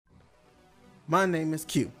My name is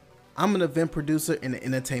Q. I'm an event producer in the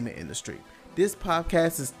entertainment industry. This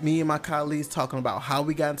podcast is me and my colleagues talking about how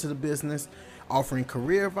we got into the business, offering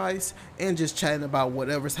career advice, and just chatting about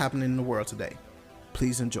whatever's happening in the world today.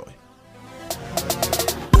 Please enjoy.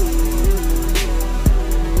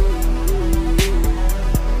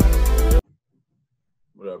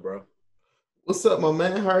 What up, bro? What's up, my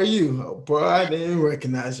man? How are you? Oh, bro, I didn't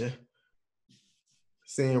recognize you.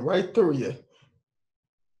 Seeing right through you.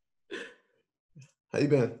 How you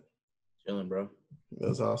been? Chilling, bro.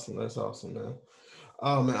 That's awesome, man.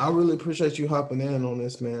 Oh, man, I really appreciate you hopping in on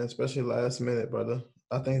this, man, especially last minute, brother.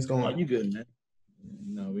 I think it's going. Oh, you good, man?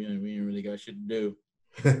 No, we ain't really got shit to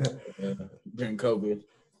do during COVID.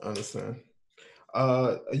 I understand.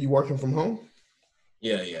 Are you working from home?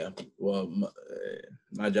 Yeah. Well,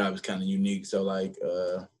 my job is kind of unique. So, like,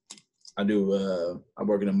 I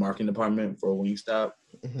work in the marketing department for Wingstop.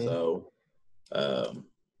 Mm-hmm. So,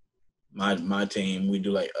 my team, we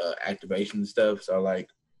do like activation stuff. So, like,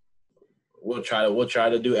 we'll try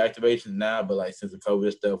to do activations now, but like since the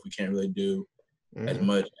COVID stuff, we can't really do as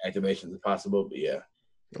much activations as possible. But yeah,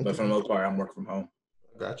 but for the most part, I'm working from home.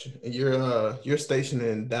 Gotcha. And you're stationed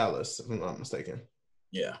in Dallas, if I'm not mistaken.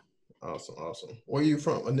 Yeah. Awesome. Where are you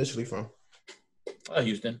initially from?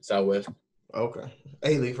 Houston, Southwest. Okay.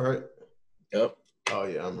 A-Leaf, right? Yep. Oh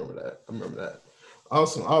yeah, I remember that.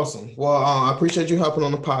 Awesome. Well, I appreciate you hopping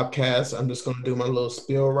on the podcast. I'm just gonna do my little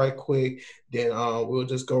spiel right quick, then we'll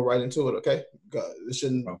just go right into it. Okay? It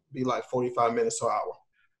shouldn't be like 45 minutes to an hour.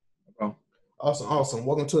 Okay. Awesome.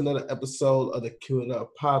 Welcome to another episode of the Q It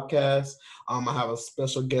Up podcast. I have a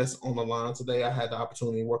special guest on the line today. I had the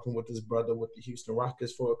opportunity working with this brother with the Houston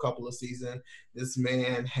Rockets for a couple of seasons. This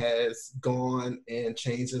man has gone and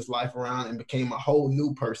changed his life around and became a whole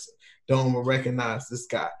new person. Don't even recognize this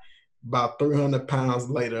guy. About 300 pounds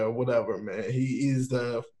later or whatever, man. He is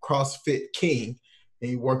the CrossFit king.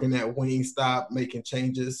 He's working at Wingstop, making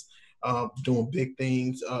changes. Doing big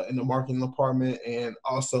things in the marketing department and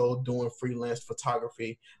also doing freelance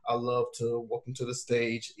photography. I love to welcome to the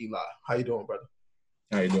stage, Eli. How you doing, brother?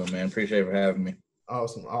 How you doing, man? Appreciate you for having me.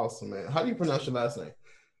 Awesome, man. How do you pronounce your last name?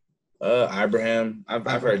 Ibrahim.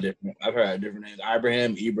 I've heard different names.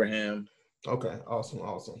 Ibrahim. Okay,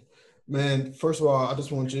 awesome. Man, first of all, I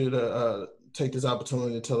just want you to take this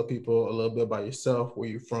opportunity to tell the people a little bit about yourself, where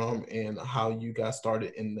you're from, and how you got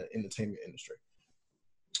started in the entertainment industry.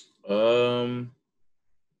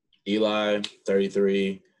 Eli,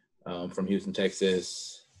 33, from Houston,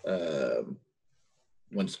 Texas.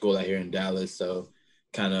 Went to school out here in Dallas. So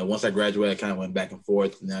kind of once I graduated, I kind of went back and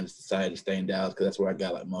forth, and then I just decided to stay in Dallas because that's where I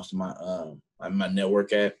got like most of my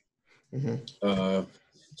network at. Mm-hmm.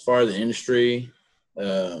 As far as the industry,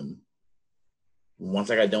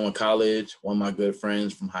 once I got done with college, one of my good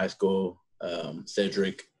friends from high school,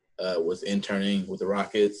 Cedric, was interning with the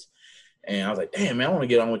Rockets. And I was like, damn, man, I want to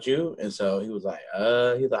get on with you. And so he was like,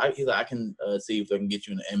 I can see if I can get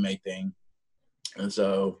you in the MA thing. And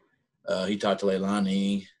so he talked to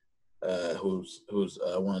Leilani, who's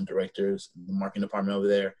one of the directors in the marketing department over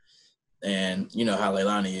there. And you know how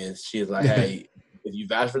Leilani is. She's like, hey, if you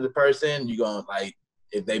vouch for the person, you're going to, like,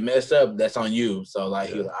 if they mess up, that's on you. So, like,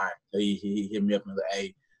 he was like, all right. So he hit me up and was like,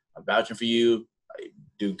 hey, I'm vouching for you. Like,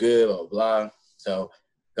 do good, blah, blah. So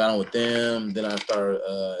got on with them. Then I started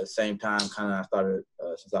same time, I started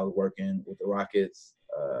since I was working with the Rockets.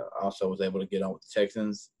 I also was able to get on with the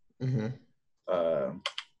Texans,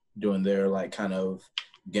 doing their like kind of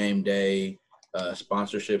game day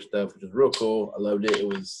sponsorship stuff, which was real cool. I loved it. It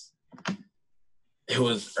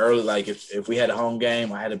was early. Like if we had a home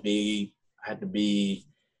game, I had to be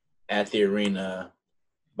at the arena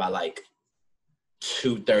by like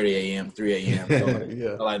 2:30 a.m., 3 a.m. So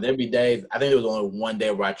like there'd be days. I think there was only one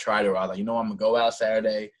day where I tried it. Where I was like, I'm gonna go out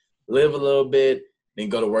Saturday, live a little bit, then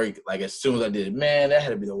go to work. Like as soon as I did it, man, that had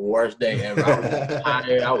to be the worst day ever. I was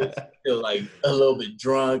tired. I was still like a little bit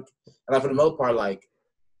drunk, and like, for the most part, like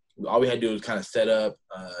all we had to do was kind of set up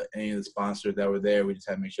any of the sponsors that were there. We just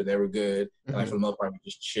had to make sure they were good. And like for the most part, we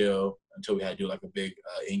just chill until we had to do like a big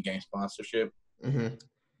in-game sponsorship.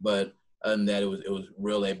 But other than that, it was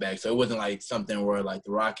real laid back. So it wasn't like something where like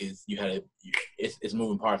the Rockets, it's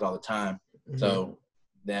moving parts all the time. So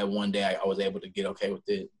that one day I was able to get okay with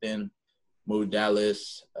it. Then moved to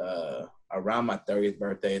Dallas around my 30th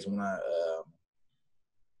birthday is when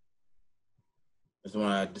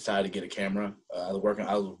I decided to get a camera. I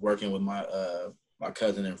was working with my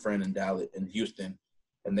cousin and friend in Dallas, in Houston,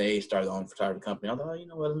 and they started their own photography company. I was like, you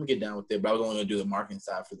know what, let me get down with it. But I was only going to do the marketing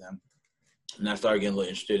side for them. And I started getting a little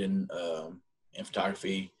interested in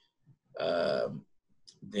photography.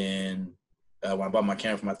 Then when I bought my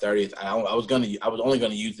camera for my 30th, I was only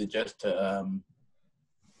gonna use it just to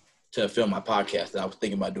film my podcast that I was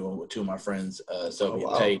thinking about doing with two of my friends, Sophie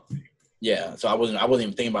and Tate. Yeah, so I wasn't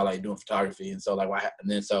even thinking about like doing photography, and so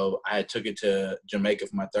I had took it to Jamaica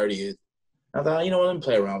for my 30th. I thought, you know what, let me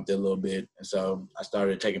play around with it a little bit, and so I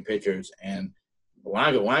started taking pictures. And when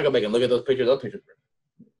I go back and look at those pictures were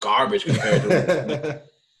garbage compared to.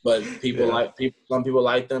 But some people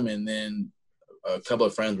like them, and then a couple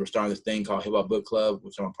of friends were starting this thing called Hip Hop Book Club,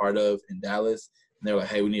 which I'm a part of in Dallas, and they were like,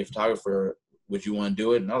 "Hey, we need a photographer. Would you want to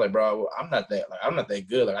do it?" And I was like, "Bro, I'm not that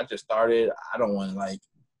good. Like, I just started. I don't want to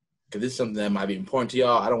because this is something that might be important to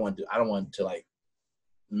y'all. I don't want to like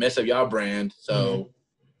mess up y'all brand." So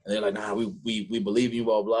and they're like, "Nah, we believe you,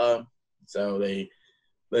 blah blah." So they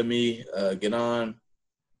let me get on.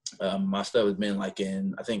 My stuff has been like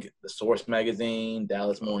in, I think, the Source magazine,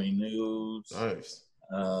 Dallas Morning News. Nice.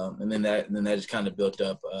 And then that just kind of built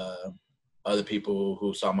up. Other people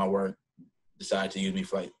who saw my work decided to use me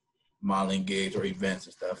for like modeling gigs or events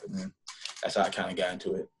and stuff, and then that's how I kind of got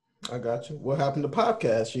into it. I got you. What happened to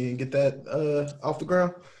podcast? You didn't get that off the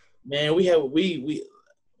ground? Man, we had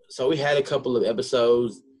a couple of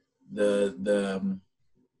episodes.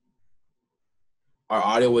 Our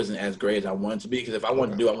audio wasn't as great as I wanted to be, because if I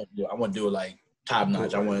wanted to do it, I want to do it like top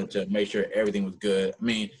notch. I wanted to make sure everything was good. I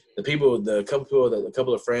mean, a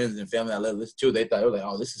couple of friends and family I let listen to, they thought,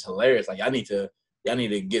 "Oh, this is hilarious! Like, y'all need to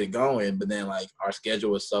get it going." But then like our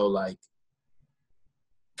schedule was so like,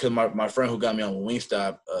 because my friend who got me on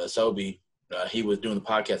Wingstop, Sobe, he was doing the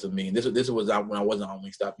podcast with me, and this was when I wasn't on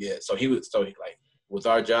Wingstop yet. So like with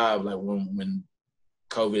our job, like when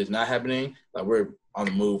COVID is not happening, like we're on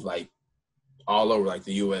the move, like all over like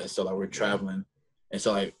the U.S. So like we're traveling, and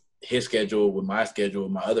so like his schedule with my schedule,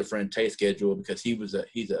 my other friend Tate's schedule, because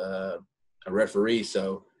he's a referee.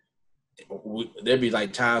 So there'd be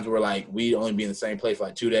like times where like we'd only be in the same place for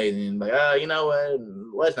like 2 days, and like, you know what,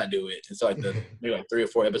 let's not do it. And so like maybe like 3 or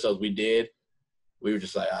 4 episodes we did, we were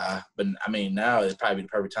just like, But I mean, now it's probably the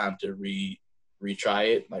perfect time to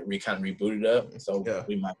retry it, like kind of reboot it up. So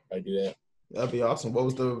we might probably do that. That'd be awesome. What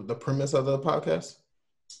was the premise of the podcast?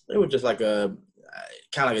 It was just like a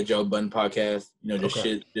kind of like a Joe Budden podcast, just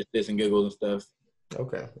shit, just this and giggles and stuff.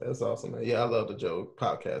 Okay, that's awesome, man. Yeah, I love the Joe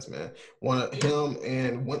podcast, man. One of him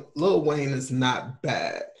and Lil Wayne is not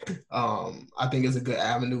bad. I think it's a good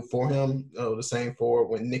avenue for him. The same for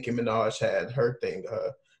when Nicki Minaj had her thing.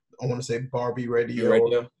 I want to say Barbie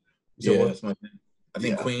Radio. Yeah, that's my thing. I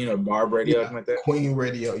think Queen or Barb Radio, something like that. Queen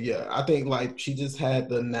Radio, yeah. I think like she just had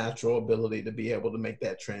the natural ability to be able to make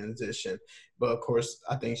that transition. But of course,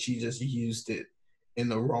 I think she just used it in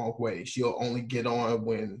the wrong way. She'll only get on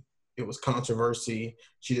when it was controversy.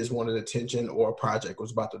 She just wanted attention, or a project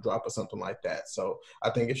was about to drop or something like that. So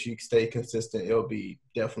I think if she stayed consistent, it'll be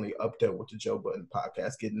definitely up there with the Joe Budden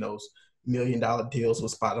podcast, getting those $1 million deals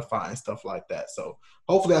with Spotify and stuff like that. So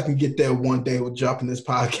hopefully I can get there one day with dropping this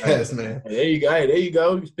podcast, man. There you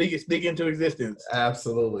go. Speak into existence.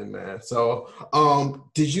 Absolutely, man. So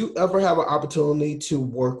did you ever have an opportunity to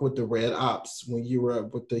work with the Red Ops when you were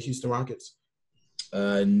with the Houston Rockets?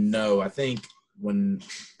 No, I think when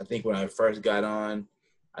I first got on,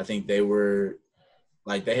 I think they were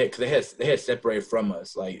like they had separated from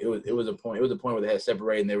us. Like it was a point where they had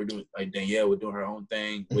separated, and they were doing, like, Danielle was doing her own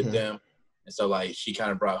thing with them, and so like she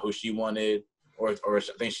kind of brought who she wanted, or I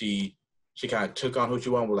think she kind of took on who she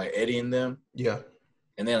wanted with like Eddie and them. Yeah.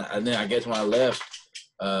 And then I guess when I left,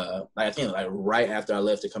 like I think like right after I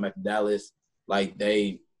left to come back to Dallas, like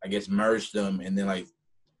they I guess merged them, and then like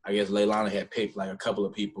I guess Leilani had picked like a couple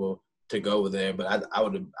of people to go over there, but I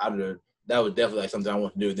would have that was definitely like something I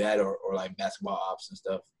want to do, that or like basketball ops and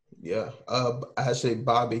stuff. Yeah. Actually,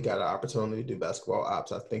 Bobby got an opportunity to do basketball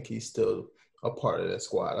ops. I think he's still a part of that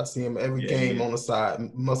squad. I see him every game on the side.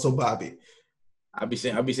 Muscle Bobby. I'll be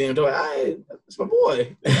seeing him doing, it's my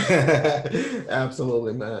boy.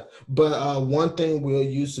 Absolutely, man. But one thing we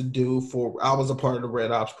used to do I was a part of the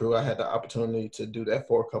Red Ops crew. I had the opportunity to do that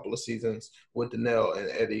for a couple of seasons with Danelle and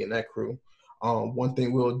Eddie and that crew. One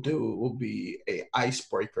thing we'll do will be a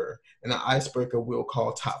icebreaker, and an icebreaker we'll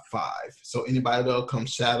call top 5. So anybody that'll come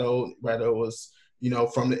shadow, whether it was,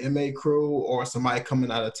 from the MA crew or somebody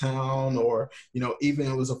coming out of town, or, even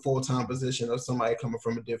it was a full-time position of somebody coming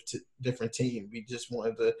from a different team. We just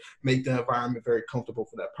wanted to make the environment very comfortable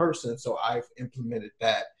for that person. So I've implemented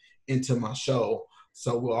that into my show.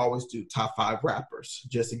 So we'll always do top 5 rappers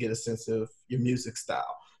just to get a sense of your music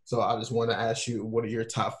style. So I just want to ask you, what are your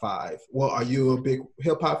top 5? Well, are you a big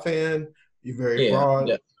hip-hop fan? You're very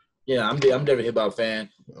broad? Yeah, I'm definitely a hip-hop fan.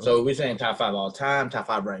 So we're saying top 5 all time, top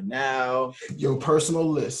 5 right now? Your personal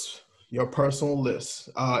list. Your personal list.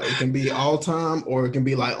 It can be all time or it can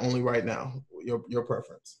be like only right now. Your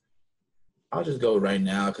preference. I'll just go right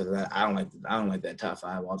now because I don't like that top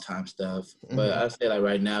five all time stuff. But Mm-hmm. I say like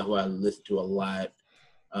right now, who I listen to a lot.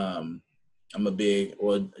 Um, I'm a big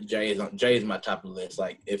Jay is my top of the list.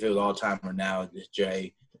 Like if it was all time or now, it's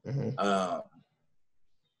Jay. Mm-hmm. Uh,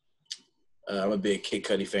 I'm a big Kid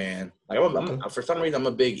Cudi fan. Like Okay. for some reason, I'm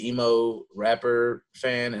a big emo rapper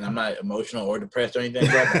fan, and I'm not emotional or depressed or anything.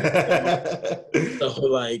 So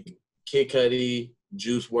like Kid Cudi,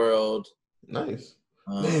 Juice World. Nice.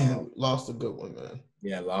 Um, Man, lost a good one, man.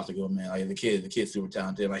 yeah, lots to go, man. Like the kid's super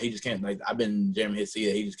talented. Like he just can't. Like I've been jamming his CD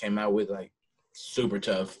that he just came out with, like super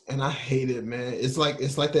tough. And I hate it, man. It's like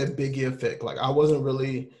that Biggie effect. Like I wasn't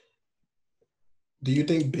really. Do you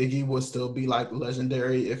think Biggie would still be like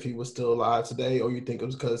legendary if he was still alive today, or you think it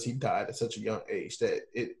was because he died at such a young age that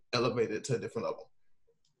it elevated to a different level?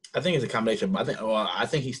 I think it's a combination. I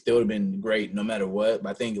think he still would have been great no matter what. But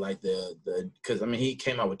I think like the because I mean he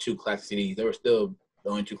came out with two classic CDs. They were still the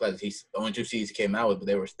only two CDs he came out with, but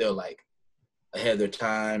they were still like ahead of their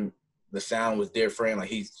time. The sound was different. Like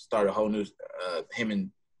he started a whole new him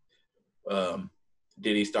and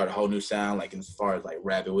Diddy started a whole new sound. Like as far as like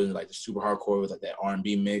rap, it wasn't like the super hardcore. It was like that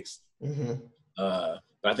R&B mix. Mm-hmm. But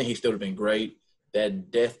I think he still would have been great. That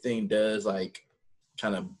death thing does like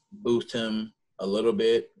kind of boost him a little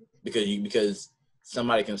bit because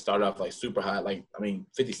somebody can start off like super hot. Like I mean,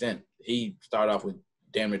 50 Cent, he started off with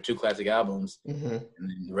damn near two classic albums, Mm-hmm. and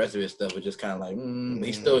then the rest of his stuff was just kind of like but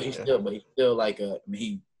he's still like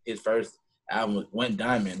his first album went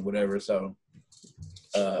diamond, whatever. So,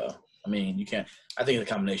 I mean, you can't. I think it's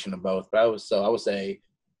a combination of both. But I would say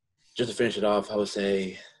just to finish it off, I would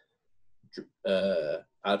say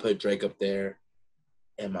I'd put Drake up there,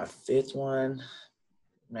 and my fifth one,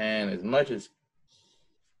 man, as much as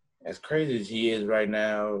crazy as he is right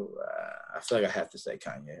now, I feel like I have to say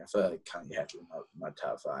Kanye. I feel like Kanye has to be my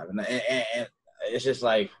top five, and it's just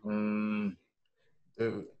like,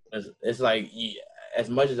 Dude. it's like as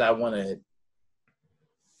much as I want to,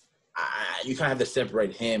 you kind of have to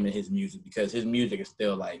separate him and his music because his music is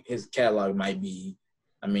still like his catalog might be.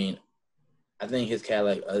 I mean, I think his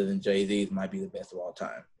catalog, other than Jay-Z's, might be the best of all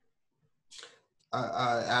time.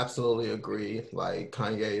 I absolutely agree. Like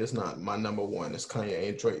Kanye is not my number one. It's Kanye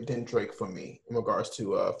and Drake, then Drake for me in regards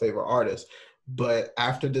to favorite artists. But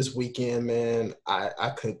after this weekend, man,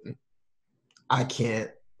 I couldn't. I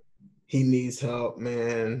can't. He needs help,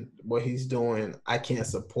 man. What he's doing, I can't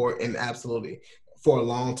support. And absolutely, for a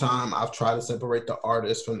long time, I've tried to separate the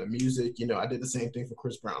artist from the music. You know, I did the same thing for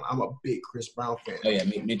Chris Brown. I'm a big Chris Brown fan. Oh yeah,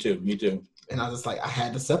 me too. And I was like, I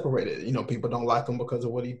had to separate it. You know, people don't like him because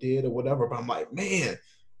of what he did or whatever. But I'm like, man,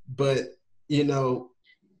 but you know,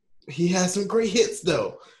 he has some great hits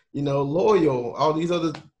though. You know, Loyal, all these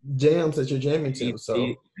other jams that you're jamming to.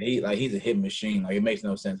 So He's a hit machine. Like it makes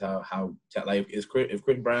no sense how like if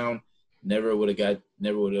Chris Brown never would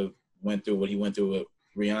have went through what he went through with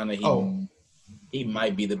Rihanna, he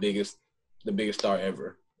might be the biggest star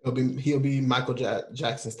ever. He'll be Michael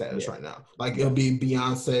Jackson status right now. Like it'll be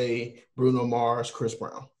Beyonce, Bruno Mars, Chris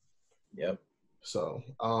Brown. Yep. So,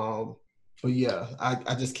 but yeah,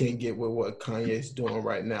 I just can't get with what Kanye's doing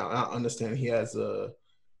right now. I understand he has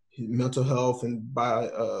mental health and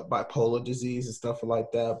bipolar disease and stuff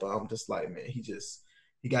like that, but I'm just like, man,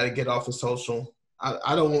 he got to get off of social.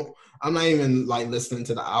 I'm not even like listening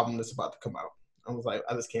to the album that's about to come out. I was like,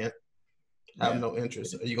 I just can't. I have no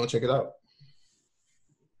interest. Are you gonna check it out?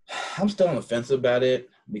 I'm still on the fence about it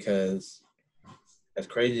because as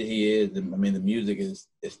crazy as he is, I mean the music is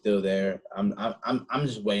still there. I'm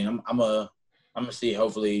just waiting. I'm gonna see.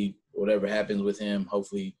 Hopefully, whatever happens with him,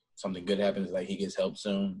 hopefully something good happens. Like he gets help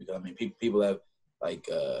soon because I mean people have like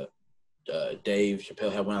Dave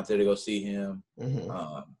Chappelle had went out there to go see him. Mm-hmm.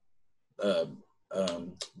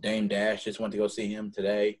 Dame Dash just went to go see him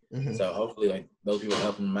today. Mm-hmm. So hopefully, like those people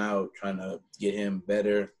helping him out, trying to get him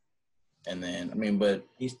better. And then I mean, but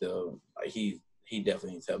he's still like he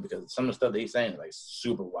definitely needs help because some of the stuff that he's saying is like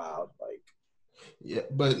super wild. Like, yeah,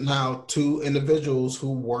 but now two individuals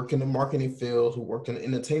who work in the marketing field, who work in the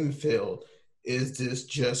entertainment field, is this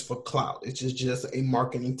just for clout? It's just a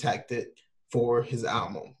marketing tactic for his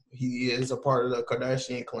album. He is a part of the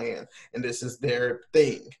Kardashian clan, and this is their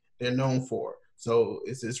thing. They're known for. So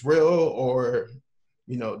is this real or,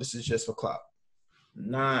 this is just for clout?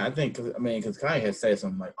 nah, I think because Kanye has said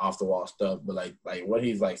some like off the wall stuff, but like what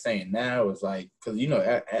he's like saying now is like because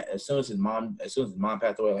as soon as his mom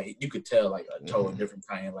passed away, like you could tell like a totally different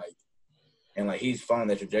Kanye like. And like he's following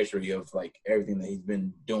that trajectory of like everything that he's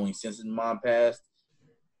been doing since his mom passed.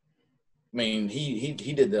 I mean, he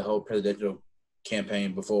did the whole presidential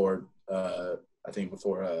campaign before I think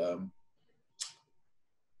before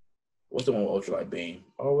what's the one with Ultralight Beam?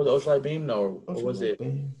 Or was it Ultralight Beam? No, or was it?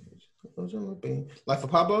 Ultralight Beam. Like for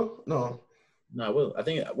Pablo? No. No, well, I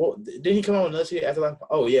think. Well, didn't he come out with another CD after? Like,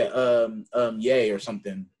 oh yeah, Yay or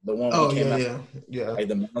something. The one when he came out, yeah. like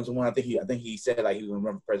the Mounds one. I think he said like he was gonna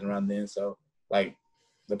run for president around then. So like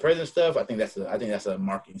the president stuff, I think that's a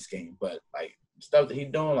marketing scheme. But like stuff that he's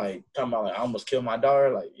doing, like talking about like I almost killed my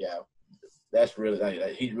daughter, like yeah, that's really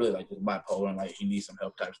like he's really like just bipolar and like he needs some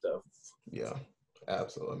help type stuff. Yeah,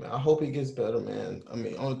 absolutely, man. I hope he gets better, man. I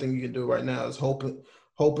mean, only thing you can do right now is hoping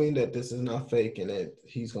that this is not fake and that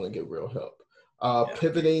he's gonna get real help.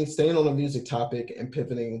 Pivoting, staying on the music topic and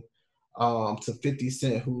pivoting to 50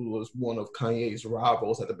 Cent, who was one of Kanye's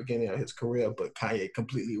rivals at the beginning of his career, but Kanye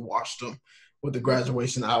completely washed him with the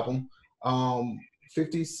Graduation album.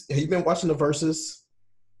 50, have you been watching the Verses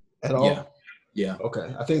at all? Yeah.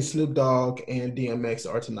 Okay. I think Snoop Dogg and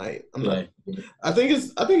DMX are tonight. I think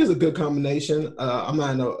it's a good combination. I'm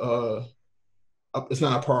not it's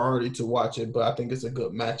not a priority to watch it, but I think it's a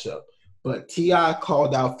good matchup. But T.I.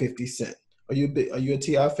 called out 50 Cent. Are you a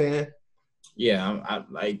T.I. fan? Yeah,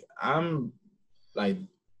 I'm like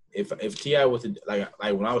if T.I. was to like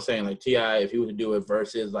when I was saying like T.I. if he was to do it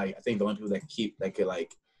versus like I think the only people that could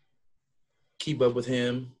like keep up with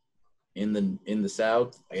him in the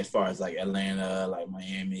South, like as far as like Atlanta, like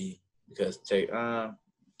Miami, because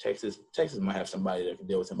Texas might have somebody that can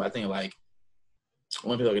deal with him. But I think like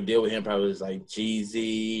one people that can deal with him probably is like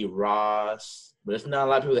Jeezy, Ross. But there's not a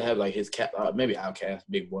lot of people that have like his maybe Outkast,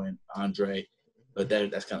 Big Boy, and Andre, but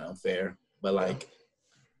that's kind of unfair. But like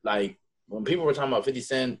when people were talking about 50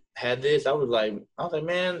 Cent had this, I was like,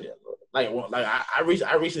 man, I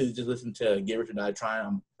recently just listened to Get Rich or Die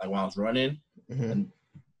Trying, like when I was running, and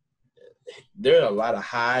there are a lot of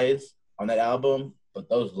highs on that album, but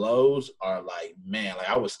those lows are like, man, like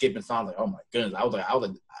I was skipping songs, like oh my goodness,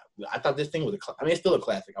 I thought this thing was it's still a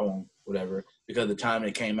classic. I won't whatever because of the time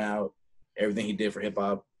it came out. Everything he did for hip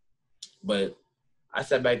hop, but I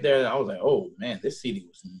sat back there and I was like, "Oh man, this CD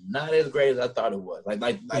was not as great as I thought it was." Like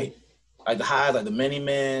the highs, like the Many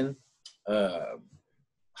Men, the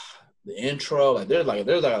intro. Like there's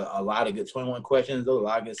a lot of good 21 Questions. Those are a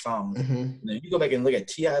lot of good songs. And then you go back and look at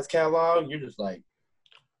T.I.'s catalog, you're just like,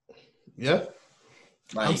 yeah.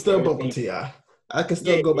 Like, I'm still bumping T.I. I can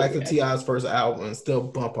still go back to T.I.'s first album and still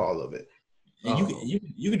bump all of it. And you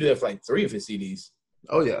can do that for like 3 of his CDs.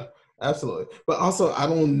 Oh yeah. Absolutely. But also, I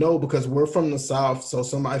don't know because we're from the South, so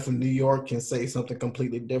somebody from New York can say something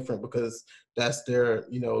completely different because that's their,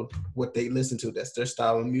 what they listen to. That's their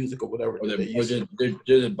style of music or whatever. They're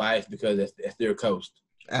just biased because that's their coast.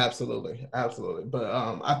 Absolutely. But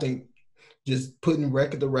I think just putting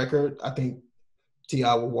record to record, I think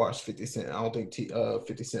T.I. will watch 50 Cent. I don't think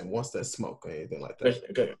 50 Cent wants that smoke or anything like that.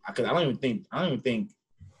 Because I don't even think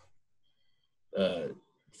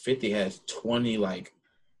 50 has 20 like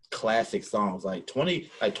classic songs. Like 20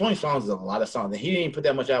 songs is a lot of songs, and he didn't put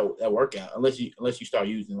that much work out unless you start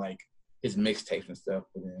using like his mixtapes and stuff.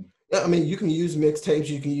 Yeah, I mean, you can use mixtapes,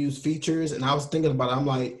 you can use features, and I was thinking about it. I'm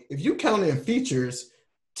like, if you count in features,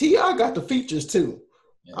 T.I. got the features too.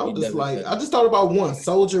 Yeah, I just thought about one,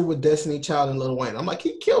 Soldier with Destiny Child and Lil Wayne. I'm like,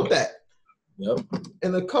 he killed that. Yep.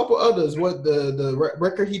 And a couple others, what the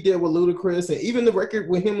record he did with Ludacris, and even the record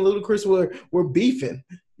with him and Ludacris were beefing,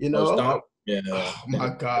 Yeah. Oh my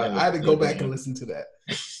God. I had to go back and listen to that.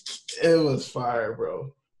 It was fire,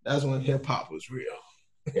 bro. That's when hip hop was real.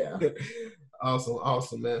 Yeah.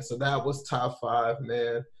 Awesome, man. So that was top 5,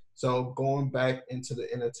 man. So going back into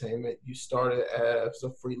the entertainment, you started as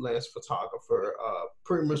a freelance photographer,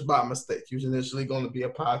 pretty much by mistake. You was initially going to be a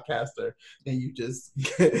podcaster, and you just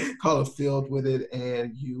caught a field with it,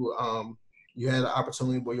 and you had an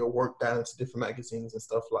opportunity where your work got into different magazines and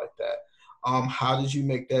stuff like that. How did you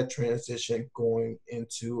make that transition going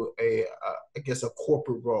into a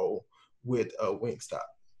corporate role with Wingstop?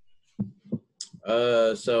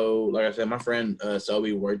 So like I said, my friend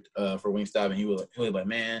Sobe worked for Wingstop, and he was like,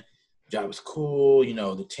 man, job is cool.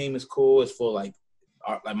 The team is cool. It's full like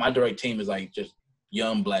my direct team is like just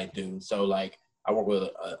young Black dudes. So like I work with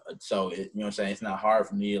so it, what I'm saying, it's not hard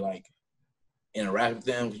for me to like interact with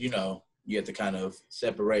them. You have to kind of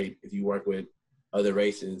separate if you work with other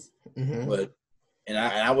races. Mm-hmm. But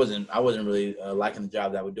I wasn't really liking the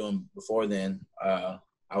job that I was doing before then. I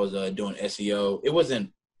was doing SEO. It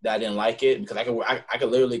wasn't that I didn't like it because I could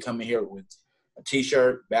literally come in here with a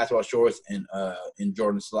t-shirt, basketball shorts, and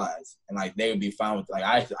Jordan slides, and like they would be fine with like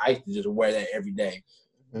I used to just wear that every day.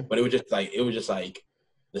 Mm-hmm. But it was just like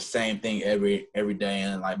the same thing every day,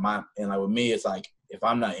 and like with me, it's like if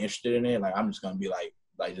I'm not interested in it, like I'm just gonna be like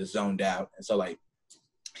just zoned out, and so like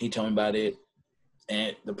He told me about it,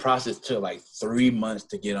 and the process took like 3 months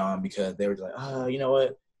to get on because they were like, you know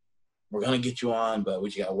what, we're gonna get you on, but we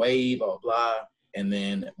just gotta wait, blah blah blah. And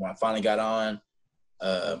then when I finally got on,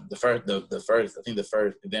 the first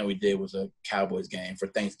event we did was a Cowboys game for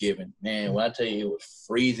Thanksgiving. Man, when I tell you it was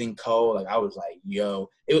freezing cold, like I was like, yo,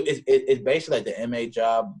 it's basically like the MA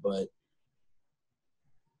job, but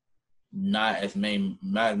not as many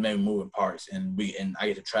moving parts, and I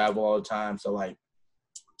get to travel all the time. So like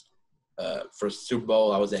for Super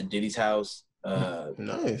Bowl, I was at Diddy's house.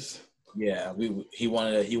 Nice. Yeah, he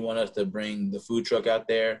wanted us to bring the food truck out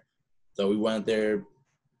there, so we went there.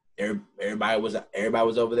 Everybody was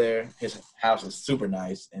over there. His house was super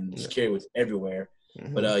nice, and security was everywhere.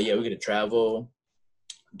 Mm-hmm. But we get to travel,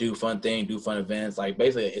 do fun things, do fun events. Like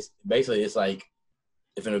basically it's like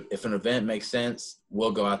if an event makes sense,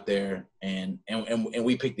 we'll go out there and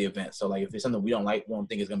we pick the event. So like if it's something we don't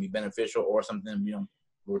think it's gonna be beneficial, or something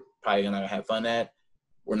we're probably gonna have fun at,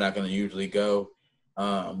 we're not gonna usually go.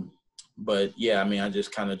 But yeah, I mean, I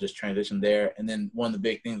just kind of transitioned there. And then one of the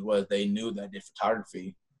big things was they knew that I did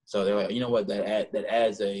photography. So they're like, you know what, that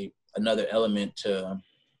adds another element to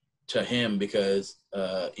him, because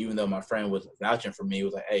even though my friend was vouching for me, he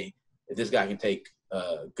was like, hey, if this guy can take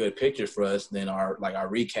good pictures for us, then our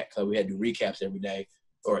recap, because we had to do recaps every day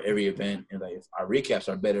or every event, and like if our recaps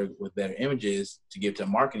are better with better images to give to the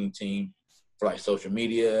marketing team for like social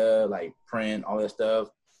media, like print, all that stuff,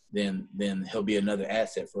 then he'll be another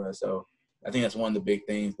asset for us. So I think that's one of the big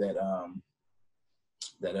things that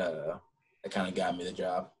kind of got me the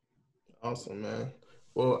job. Awesome, man.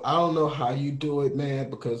 Well, I don't know how you do it,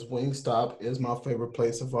 man, because Wingstop is my favorite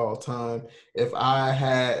place of all time. If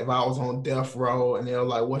I was on death row and they were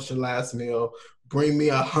like, "What's your last meal?" Bring me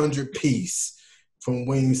 100-piece from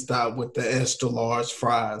Wingstop with the extra large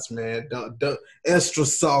fries, man. The extra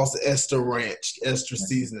sauce, extra ranch, extra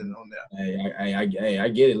seasoning on there. Hey, I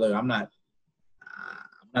get it. Look, I'm not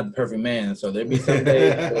the perfect man, so there'll be some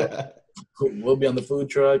days we'll be on the food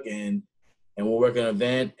truck and we'll work an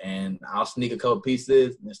event, and I'll sneak a couple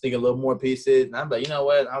pieces and sneak a little more pieces, and I'm like, you know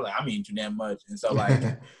what? I'm eating too damn much, and so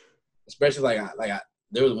like, especially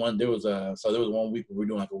there was one week where we were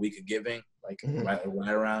doing like a week of giving, like right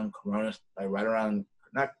around Corona, like right around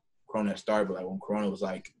not Corona start, but like when Corona was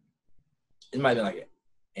like, it might have been like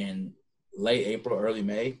in late April, early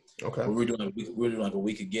May. Okay. We were doing like a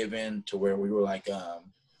week of giving, to where we were like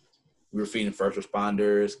we were feeding first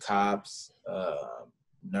responders, cops,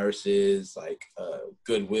 nurses, like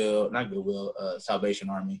Salvation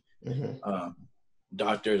Army,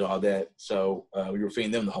 doctors, all that. So we were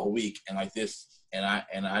feeding them the whole week, and like this, and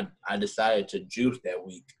I decided to juice that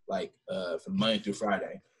week, like from Monday through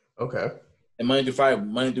Friday. Okay. And Monday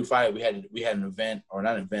through Friday, we had an event, or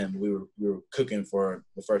not an event, but we were cooking for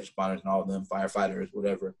the first responders and all of them, firefighters,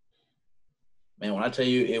 whatever. Man, when I tell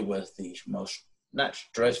you, it was the most, not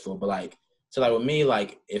stressful, but like, so like with me,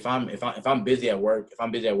 like if I'm busy at work, I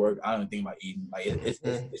don't even think about eating. Like it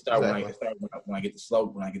starts when I get to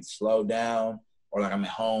slow down, or like I'm at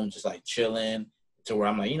home just like chilling, to where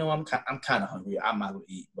I'm like, you know, I'm kind of hungry, I might as well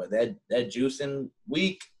eat. But that juicing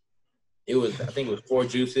week, I think it was 4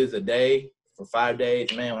 juices a day for 5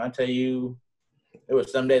 days. Man, when I tell you, there were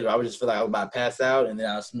some days where I would just feel like I was about to pass out, and then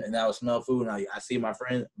I would smell food, and I see my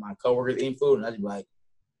friends, my coworkers eating food, and I just be like.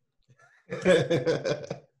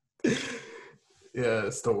 Yeah,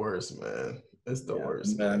 it's the worst, man. It's the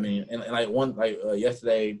worst. But, I mean, and like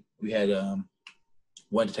yesterday, we had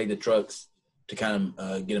went to take the trucks to kind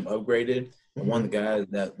of get them upgraded. And one of the guys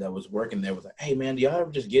that was working there was like, "Hey, man, do y'all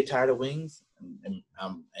ever just get tired of wings?" And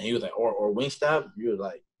he was like, "Or Wingstop?" You was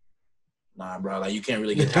like, "Nah, bro. Like you can't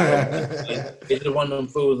really get tired of it. It's just one of them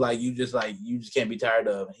foods like you just can't be tired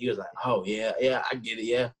of." And he was like, "Oh yeah, I get it.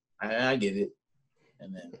 Yeah, I get it."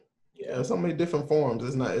 And then. Yeah, so many different forms.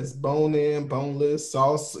 It's bone in, boneless,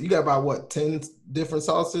 sauce. You got about what, 10 different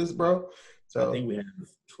sauces, bro? So I think we have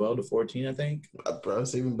 12 to 14, I think. Bro,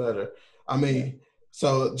 it's even better. I mean,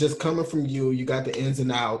 so just coming from you got the ins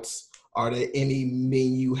and outs. Are there any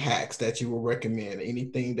menu hacks that you would recommend?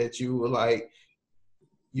 Anything that you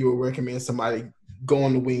would recommend somebody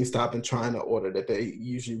going to Wingstop and trying to order that they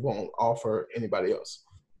usually won't offer anybody else?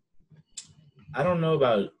 I don't know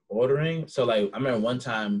about ordering. So like I remember one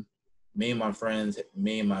time, me and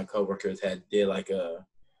my coworkers did like the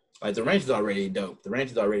ranch is already dope. The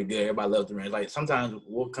ranch is already good. Everybody loves the ranch. Like sometimes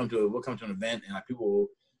we'll come to an event, and like people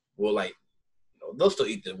will like, they'll still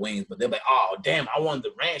eat the wings, but they're like, "Oh damn, I want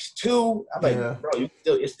the ranch too." I'm like, "Bro,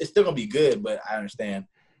 it's still gonna be good," but I understand.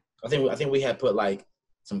 I think we had put like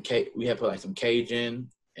some Cajun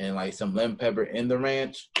and like some lemon pepper in the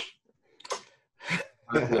ranch.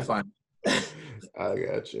 Fine. I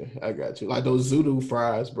got you. Like those Voodoo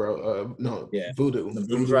fries, bro. No, Yeah, the voodoo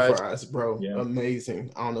Voodoo fries. fries, bro. Yeah,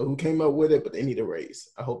 Amazing. I don't know who came up with it, but they need a raise.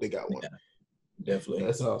 I hope they got one. yeah, definitely.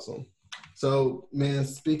 That's awesome. So, man,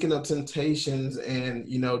 speaking of temptations and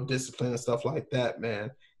discipline and stuff like that,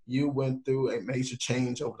 man, you went through a major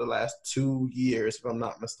change over the last 2 years, if I'm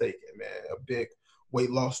not mistaken, man. A big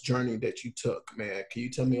weight loss journey that you took, man. Can you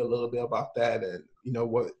tell me a little bit about that and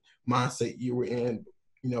what mindset you were in,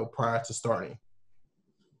 prior to starting?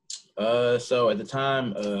 So at the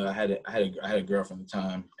time, I had a girlfriend at the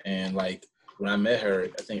time, and like when I met her,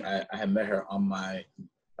 I think I had met her on my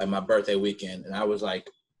birthday weekend, and I was like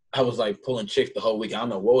pulling chicks the whole week. I don't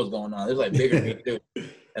know what was going on. It was like bigger than me too.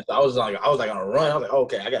 And so I was like on a run. I was like,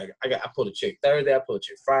 okay, I pulled a chick Thursday, I pulled a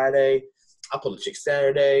chick Friday, I pulled a chick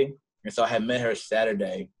Saturday. And so I had met her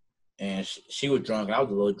Saturday, and she was drunk, and I was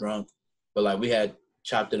a little drunk, but like we had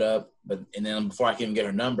chopped it up. And then before I could even get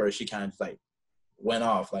her number, she kind of just like went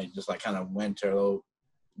off, like just like kind of went to her little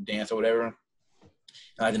dance or whatever. And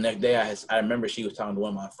like the next day, I remember she was talking to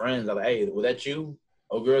one of my friends. I was like, hey, was that you?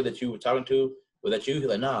 Oh, girl that you were talking to? Was that you? He's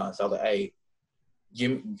like, nah. So I was like, hey,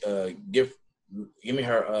 give me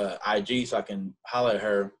her IG so I can holler at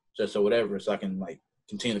her just or whatever, so I can like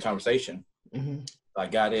continue the conversation. Mm-hmm. So I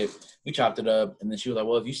got it. We chopped it up, and then she was like,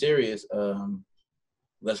 well, if you're serious,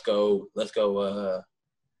 let's go on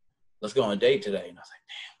a date today. And I was like,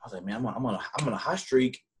 damn. I was like, man, I'm on a hot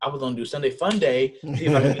streak. I was gonna do Sunday Fun Day. See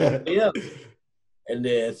if I can get somebody else. And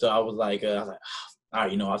then so I was like, all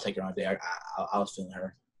right, I'll take her on a date. I was feeling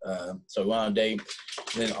her. So we went on a date.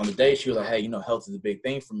 And then on the date, she was like, hey, health is a big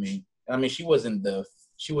thing for me. And I mean, she wasn't the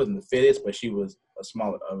fittest, but she was a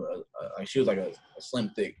smaller, like she was like a slim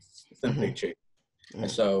thick chick. And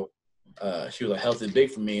so she was like, health is big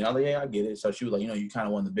for me. And I was like, yeah, I get it. So she was like, you kind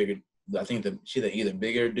of one of the bigger. I think she's either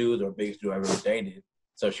bigger dudes or biggest dude I've ever dated.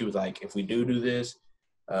 So she was like, if we do this,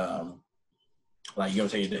 like you're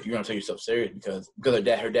gonna take yourself serious because her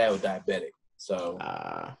dad was diabetic. So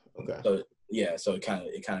okay. So yeah, so it kind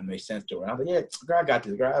of makes sense to her. I was like, yeah, girl, I got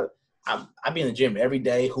this, girl. I be in the gym every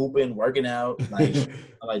day, hooping, working out. Like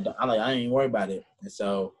I ain't even worry about it. And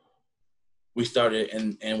so we started,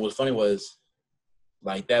 and what's funny was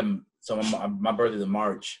like that. So my birthday's in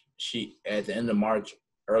March. She at the end of March,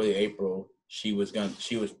 early April, she was a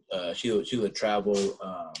travel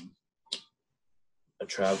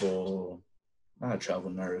not a travel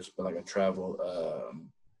nurse, but like a travel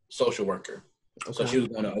social worker. Okay. So she was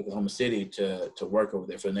going to Oklahoma City to work over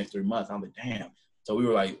there for the next 3 months. I'm like, damn. So we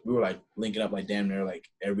were like linking up like damn near like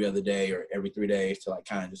every other day or every 3 days to like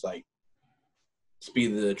kind of just like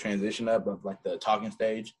speed the transition up of like the talking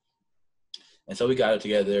stage. And so we got it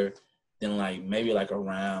together. Then like maybe like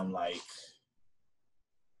around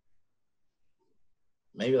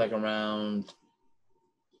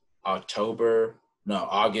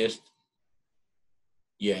August.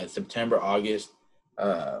 Yeah, September, August.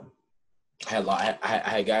 I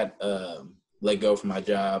had got let go from my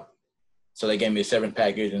job, so they gave me a severance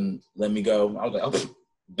package and let me go. I was like, okay,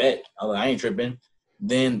 bet. I was like, I ain't tripping.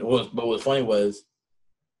 Then but what's funny was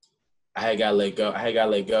I had got let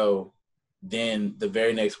go. Then the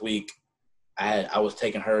very next week, I was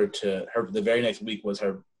taking her to her. The very next week was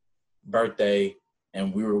her birthday,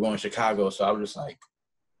 and we were going to Chicago. So I was just like,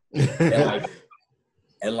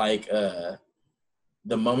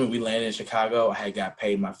 the moment we landed in Chicago, I had got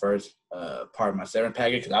paid my first part of my severance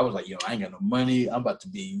package because I was like, yo, I ain't got no money. I'm about to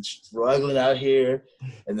be struggling out here.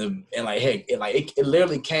 It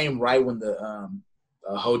literally came right when the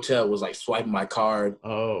hotel was like swiping my card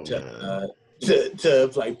to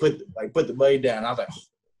like put the money down. I was like, oh,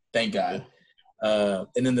 thank God.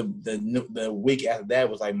 And then the week after that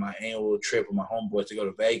was like my annual trip with my homeboys to go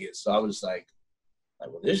to Vegas. So I was just like,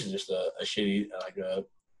 well, this is just a shitty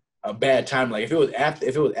a bad time. Like if it was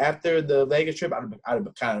after the Vegas trip, I'd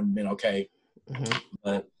have kind of been okay. Mm-hmm.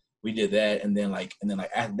 But we did that, and then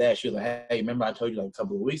after that, she was like, "Hey, remember I told you like a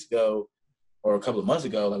couple of weeks ago, or a couple of months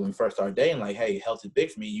ago, like when we first started dating, like, hey, health is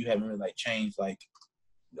big for me. You haven't really like changed like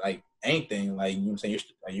anything. Like you know what I'm saying?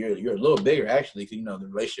 You're a little bigger actually, because the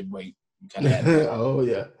relationship weight you kind of had." Oh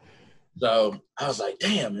yeah. So I was like,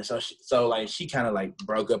 damn. And so she kind of like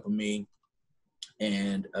broke up with me,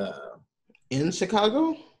 and in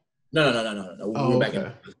Chicago. No. We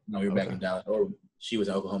were back in Dallas. Or she was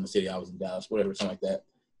in Oklahoma City. I was in Dallas, whatever, something like that.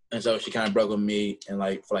 And so she kind of broke with me and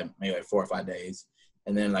for maybe 4 or 5 days.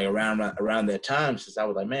 And then like around that time, since I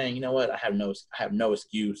was like, man, you know what? I have no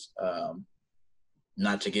excuse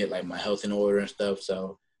not to get like my health in order and stuff.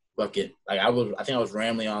 So fuck it. Like I think I was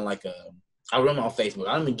rambling on I ramble on Facebook.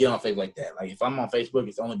 I don't even get on Facebook like that. Like if I'm on Facebook,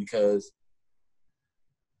 it's only because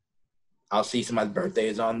I'll see somebody's birthday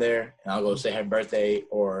is on there, and I'll go say happy birthday,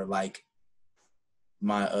 or like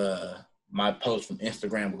my post from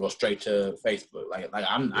Instagram will go straight to Facebook. Like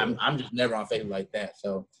I'm just never on Facebook like that.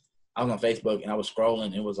 So I was on Facebook and I was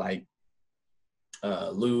scrolling. It was like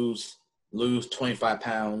lose 25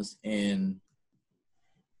 pounds in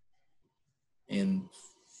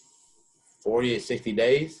 40 to 60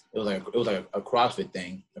 days. It was like a CrossFit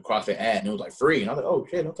thing, a CrossFit ad, and it was like free. And I was like, oh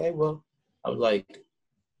shit, okay, well, I was like,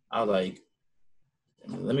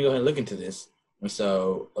 let me go ahead and look into this. And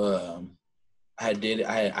so I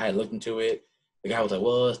had looked into it. The guy was like,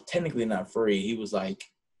 well, it's technically not free. He was like,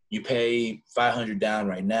 you pay $500 down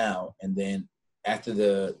right now, and then after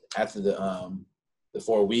the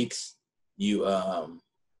 4 weeks, you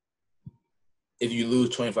if you lose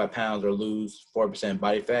 25 pounds or lose 4%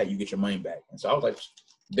 body fat, you get your money back. And so I was like,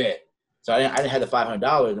 bet. So I didn't have the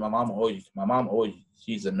 $500. And my mom always,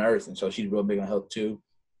 she's a nurse, and so she's real big on health too.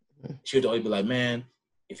 She would always be like, man,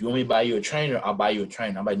 if you want me to buy you a trainer, I'll buy you a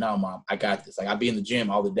trainer. I'm like, no, Mom, I got this. Like, I be in the gym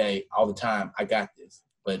all the time. I got this.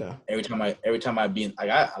 But every time I be in,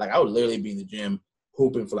 I would literally be in the gym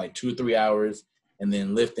hooping for like 2 or 3 hours, and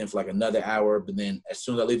then lifting for like another hour. But then as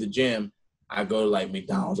soon as I leave the gym, I go to like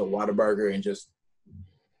McDonald's or Whataburger and just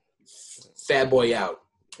fat boy out.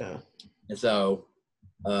 Yeah. And so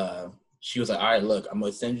she was like, all right, look, I'm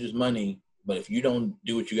going to send you this money, but if you don't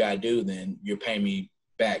do what you got to do, then you're paying me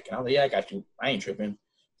back. And I was like, yeah, I got you. I ain't tripping.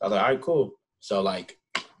 I was like, all right, cool. So like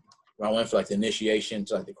when I went for like the initiation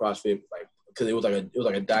to like the CrossFit, like, because it was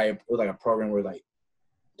like a diet, it was like a program where like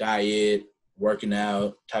diet, working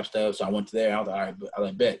out type stuff. So I went to there. I was like, all right, I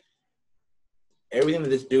like bet everything that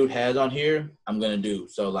this dude has on here, I'm gonna do.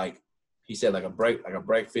 So like he said, like a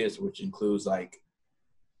breakfast, which includes like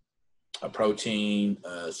a protein,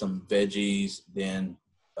 some veggies, then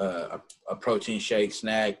a protein shake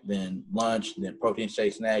snack, then lunch, then protein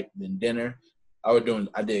shake snack, then dinner. I did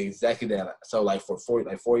exactly that. So like for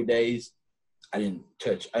 40 days, I didn't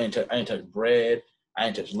touch bread. I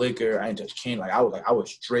didn't touch liquor. I didn't touch candy. I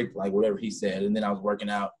was strict, like whatever he said. And then I was working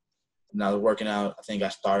out. I think I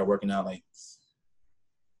started working out like,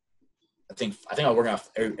 I think I was working out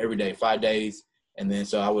every day, 5 days. And then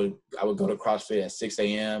so I would go to CrossFit at 6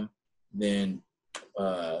 a.m., then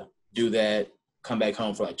do that, come back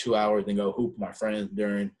home for like 2 hours, then go hoop with my friends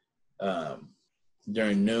during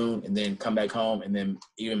noon, and then come back home, and then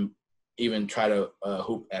even try to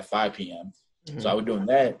hoop at 5 p.m. Mm-hmm. So I was doing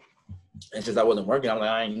that. And since I wasn't working, I'm like,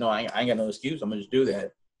 I ain't got no excuse. I'm going to just do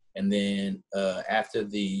that. And then after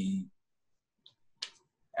the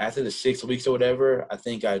 6 weeks or whatever, I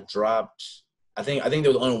think I dropped – I think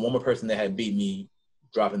there was only one more person that had beat me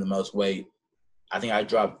dropping the most weight. I think I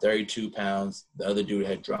dropped 32 pounds. The other dude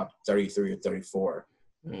had dropped 33 or 34.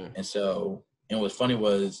 Mm. And so – and what's funny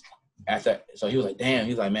was after – so he was like, damn.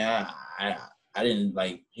 He was like, man, I didn't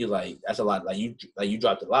like – he was like, that's a lot. Like you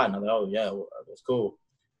dropped a lot. And I was like, oh, yeah, well, that's cool.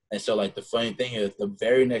 And so, like, the funny thing is the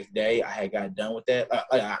very next day I had got done with that.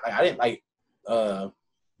 I didn't like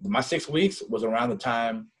my 6 weeks was around the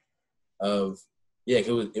time of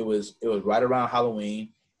it was right around Halloween,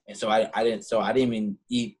 and so I didn't even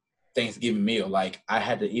eat Thanksgiving meal. Like I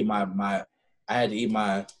had to eat my meal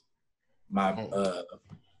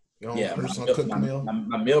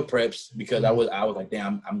preps because I was like,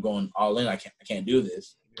 damn, I'm going all in. I can't do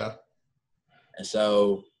this. Yeah. And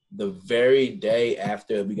so the very day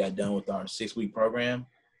after we got done with our 6-week program,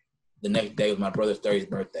 the next day was my brother's 30th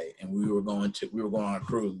birthday, and we were going on a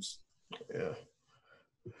cruise. Yeah.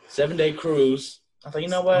 7-day cruise. I thought, you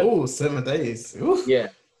know what? Oh, 7 days. Oof. Yeah.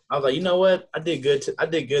 I was like, you know what? I did good. I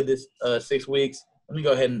did good this 6 weeks. Let me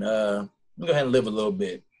go ahead and live a little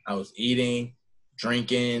bit. I was eating,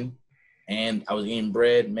 drinking, and I was eating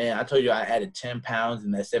bread. Man, I told you I added 10 pounds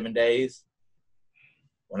in that 7 days.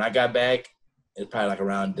 When I got back, it's probably like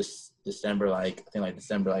around December, like I think like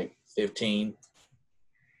December like 15.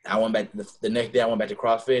 I went back the next day. I went back to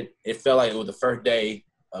CrossFit. It felt like it was the first day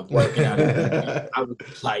of working out. I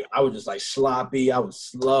was just like sloppy. I was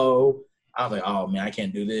slow. I was like, oh man, I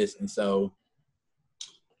can't do this. And so,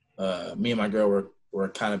 me and my girl were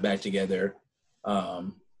kind of back together.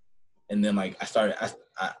 And then like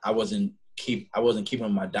I wasn't keeping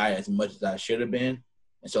my diet as much as I should have been.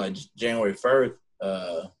 And so like January 1st,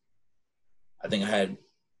 I think I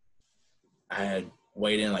had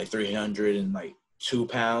weighed in like 302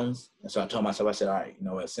 pounds. And so I told myself, I said, all right, you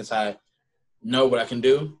know what, since I know what I can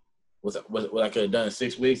do with what I could have done in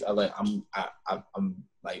 6 weeks, I'm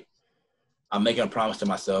making a promise to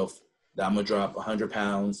myself that I'm gonna drop 100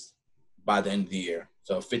 pounds by the end of the year.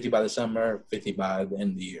 So 50 by the summer, 50 by the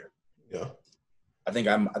end of the year. Yeah. I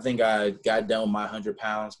think I got done with my 100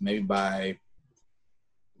 pounds maybe by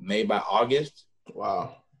maybe by August.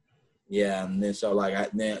 Wow. Yeah, and then so like I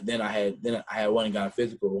had one and got a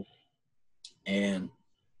physical, and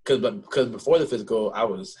because before the physical I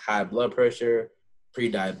was high blood pressure,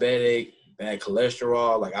 pre-diabetic, bad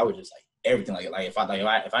cholesterol. Like I was just like everything. Like if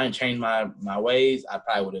I didn't change my ways, I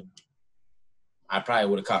probably would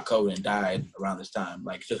have caught COVID and died around this time.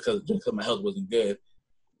 Like just because my health wasn't good,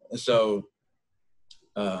 and so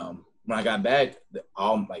when I got back,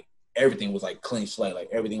 all like everything was like clean slate. Like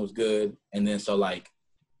everything was good, and then so like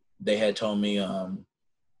they had told me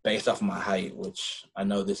based off of my height, which I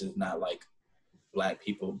know this is not like black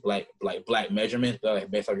measurements, but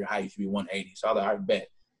like based off your height, you should be 180. So I was like, I bet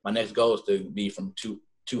my next goal is to be from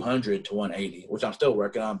 200 to 180, which I'm still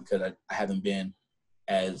working on because I haven't been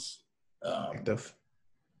as Active.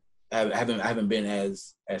 I haven't been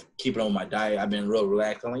as keeping on my diet. I've been real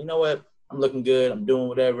relaxed. I'm like, you know what? I'm looking good. I'm doing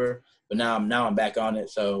whatever. But now I'm back on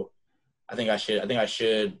it. So I think I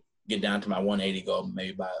should get down to my 180 goal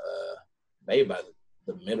maybe by the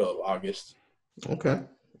middle of August. Okay.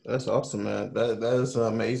 That's awesome, man. That is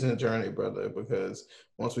an amazing journey, brother, because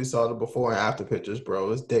once we saw the before and after pictures,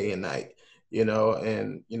 bro, it's day and night,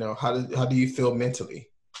 and how do you feel mentally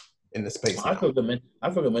in the space I now? feel good. I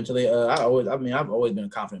feel good mentally. I've always been a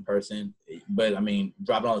confident person, but I mean,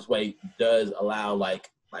 dropping all this weight does allow like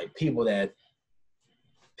people that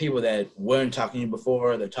weren't talking to you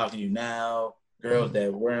before, they're talking to you now. Girls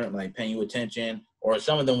that weren't like paying you attention, or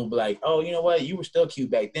some of them will be like, "Oh, you know what? You were still cute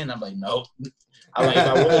back then." I'm like, "No." I like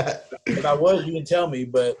if I was, you can tell me.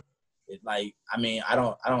 But like, I mean, I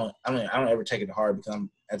don't ever take it to heart because I'm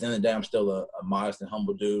at the end of the day, I'm still a modest and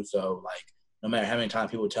humble dude. So like, no matter how many times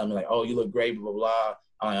people tell me like, "Oh, you look great," blah blah blah,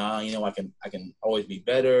 I'm like, I can always be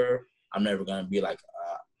better. I'm never gonna be like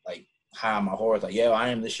high on my horse, like, yeah, I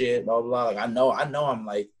am the shit, blah blah blah. Like I know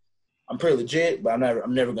I'm pretty legit, but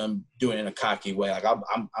I'm never gonna do it in a cocky way. Like I'm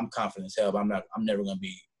confident as hell, but I'm never gonna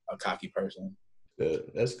be a cocky person.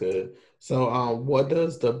 Good. That's good. So, what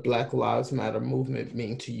does the Black Lives Matter movement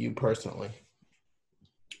mean to you personally?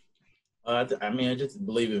 I mean, I just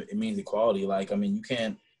believe it means equality. Like, I mean, you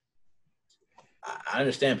can't. I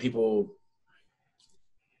understand people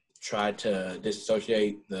try to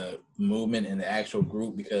disassociate the movement and the actual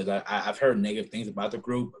group because I've heard negative things about the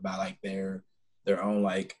group, about like their own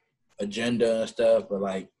like agenda and stuff. But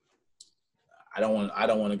like, I don't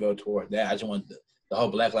want to go toward that. I just want the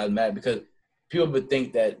whole Black Lives Matter, because people would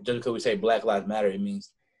think that just because we say Black Lives Matter, it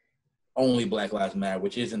means only Black Lives Matter,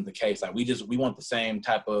 which isn't the case. Like we want the same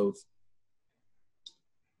type of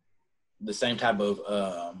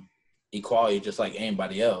equality, just like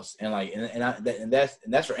anybody else, and like and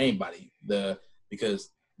that's for anybody.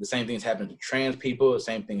 Because the same thing has happened to trans people, the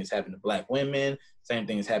same thing has happened to Black women, same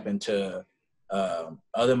thing has happened to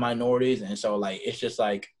other minorities, and so like it's just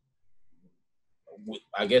like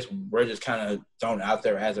I guess we're just kind of thrown out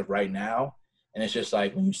there as of right now, and it's just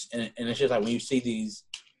like when you see these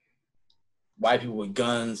white people with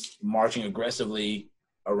guns marching aggressively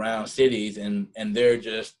around cities, and they're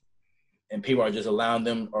just and people are just allowing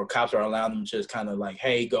them, or cops are allowing them to just kind of like,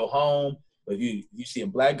 hey, go home. But if you see a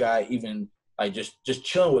Black guy even like just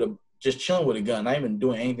chilling with a gun, not even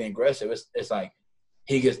doing anything aggressive, it's like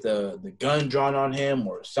he gets the gun drawn on him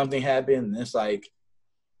or something happened, and it's like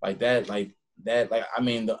that. I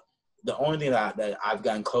mean, the only thing that I've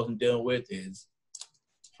gotten close to dealing with is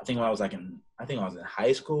I think I was in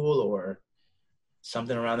high school or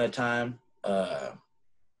something around that time.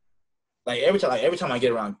 Every time I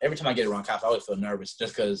get around cops, I always feel nervous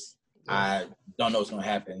just because I don't know what's gonna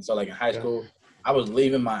happen. So like in high school, I was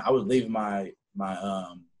leaving my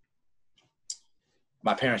my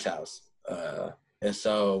parents' house, and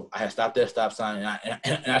so I had stopped at a stop sign,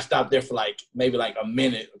 and I stopped there for like maybe like a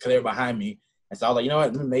minute because they were behind me, and so I was like, you know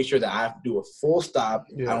what, let me make sure that I do a full stop.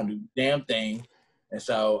 I don't do a damn thing, and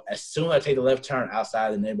so as soon as I take the left turn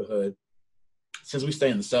outside the neighborhood, since we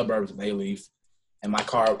stay in the suburbs of Bayleaf. And my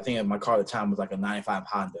car, I think my car at the time was like a 95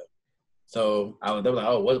 Honda. So they were like,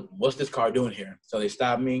 oh, what's this car doing here? So they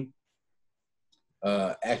stopped me,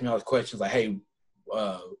 asked me all these questions like, hey,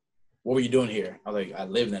 what were you doing here? I was like, I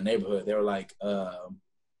live in that neighborhood. They were like, can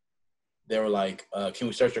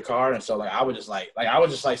we search your car? And so like, I was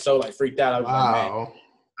just so like freaked out. I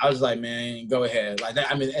was like, man, go ahead. Like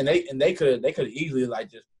that. I mean, and they could easily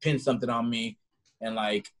like just pin something on me and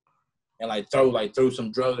throw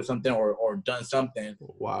some drugs or something or done something.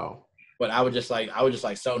 Wow. But I was just like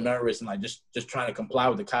so nervous and like just trying to comply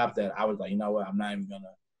with the cops that I was like, you know what, I'm not even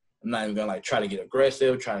gonna like try to get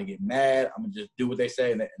aggressive, try to get mad. I'm gonna just do what they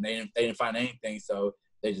say, and they didn't find anything, so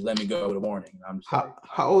they just let me go with a warning. And I'm just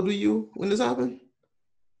how old were you when this happened?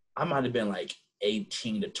 I might have been like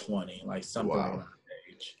 18 to 20, like something around that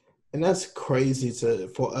age. And that's crazy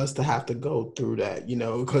for us to have to go through that,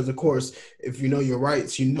 because of course, if you know your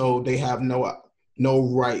rights, they have no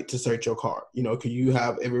right to search your car, because you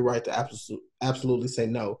have every right to absolutely say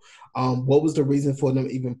no. What was the reason for them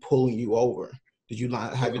even pulling you over? Did you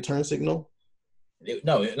not have your turn signal?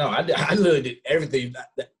 No, I literally did everything.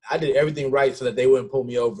 I did everything right so that they wouldn't pull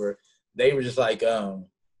me over. They were just like,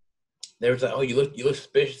 they were like, "Oh, you look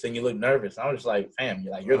suspicious and you look nervous." And I was just like, "Fam,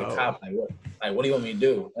 you're the cop. What do you want me to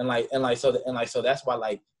do?" So that's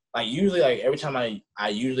why usually every time I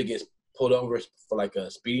usually get pulled over for like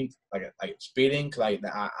a speeding, like speeding,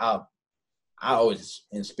 I always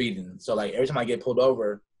in speeding. So like every time I get pulled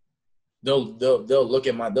over, they'll look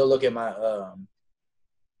at my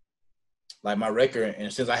like my record,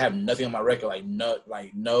 and since I have nothing on my record,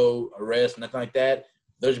 no arrest, nothing like that,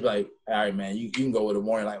 they'll just be like, "All right, man, you can go with a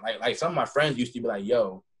warning." Like some of my friends used to be like,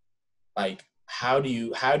 "Yo, like how do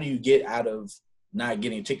you get out of not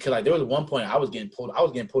getting a ticket?" Cause like there was one point I was getting pulled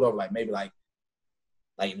over like maybe like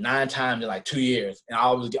 9 times in like 2 years, and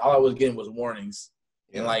all I was getting was warnings.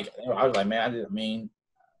 Yeah. And like I was like, man,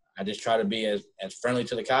 I just try to be as friendly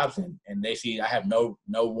to the cops, and they see I have no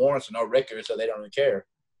warrants or no records, so they don't really care.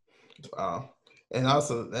 Wow. And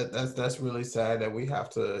also that's really sad that we have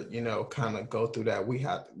to, kind of go through that. We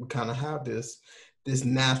kind of have this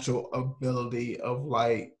natural ability of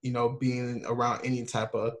being around any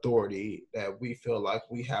type of authority that we feel like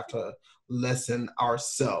we have to lessen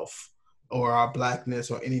ourselves or our blackness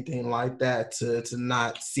or anything like that to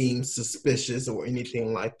not seem suspicious or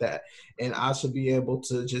anything like that. And I should be able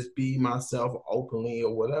to just be myself openly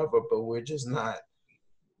or whatever, but we're just not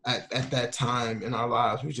at that time in our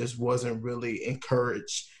lives. We just wasn't really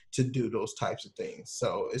encouraged to do those types of things.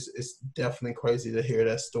 So it's definitely crazy to hear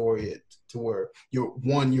that story to where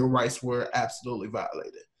your rights were absolutely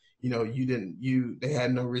violated. They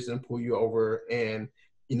had no reason to pull you over, and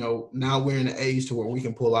now we're in an age to where we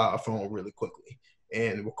can pull out our phone really quickly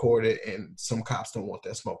and record it, and some cops don't want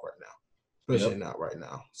that smoke right now, especially not right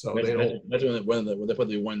now. So they don't. When they put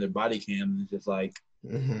one in their body cam, it's just like,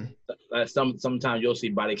 sometimes you'll see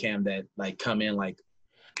body cam that like come in like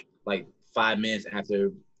 5 minutes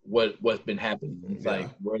after what's been happening. It's like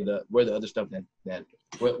where the other stuff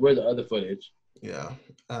where the other footage. Yeah,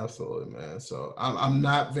 absolutely, man. So I'm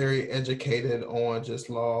not very educated on just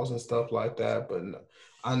laws and stuff like that, but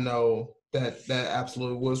I know that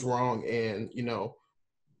absolutely was wrong. And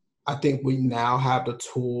I think we now have the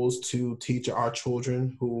tools to teach our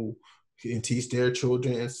children who can teach their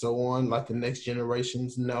children and so on, like the next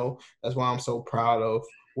generations know. That's why I'm so proud of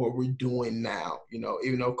what we're doing now.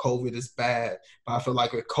 Even though COVID is bad, but I feel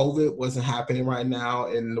like if COVID wasn't happening right now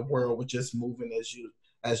and the world was just moving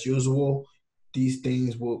as usual, these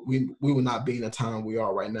things we will not be in the time we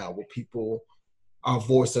are right now, where our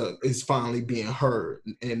voice is finally being heard,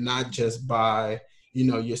 and not just by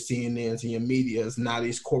your CNNs and your medias, now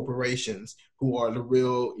these corporations who are the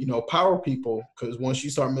real power people. Because once you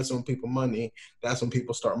start messing with people's money, that's when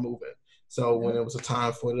people start moving. So when it was a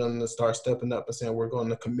time for them to start stepping up and saying we're going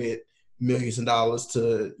to commit millions of dollars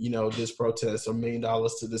to this protest, or $1 million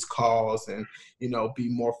to this cause, and be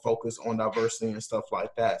more focused on diversity and stuff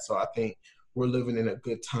like that. So I think we're living in a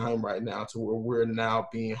good time right now to where we're now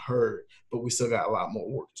being heard, but we still got a lot more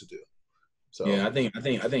work to do. So yeah, I think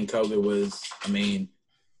COVID was, I mean,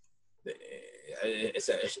 it's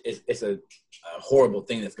a horrible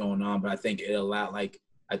thing that's going on, but I think it allowed,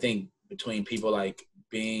 I think between people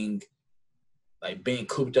being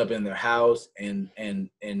cooped up in their house and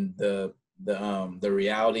the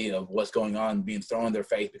reality of what's going on being thrown in their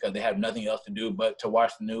face because they have nothing else to do but to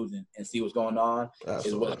watch the news and see what's going on.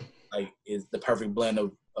 Absolutely. Is the perfect blend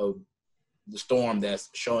of the storm that's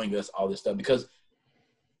showing us all this stuff. Because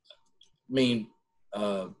I mean,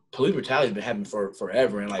 police brutality has been happening for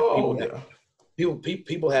forever, and people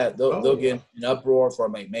they'll get an uproar for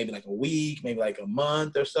maybe a week, maybe a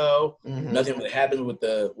month or so. Mm-hmm. Nothing really happens with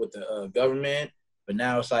the government, but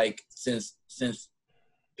now it's like since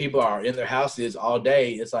people are in their houses all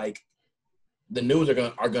day, it's like the news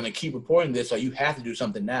are gonna keep reporting this, so you have to do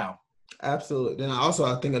something now. Absolutely. Then I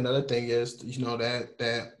think another thing is,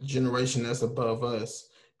 that generation that's above us,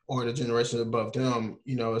 or the generation above them,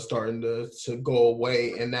 is starting to go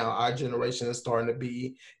away. And now our generation is starting to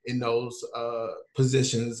be in those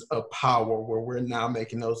positions of power where we're now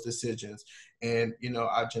making those decisions. And,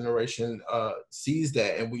 our generation sees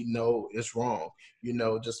that, and we know it's wrong,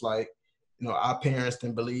 just like, our parents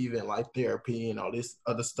didn't believe in therapy and all this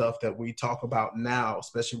other stuff that we talk about now,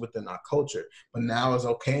 especially within our culture. But now it's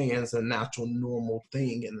okay, and it's a natural, normal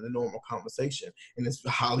thing in the normal conversation, and it's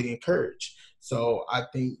highly encouraged. So I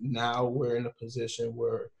think now we're in a position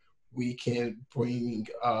where we can bring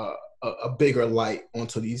a bigger light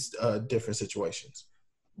onto these different situations.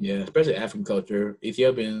 Yeah, especially African culture.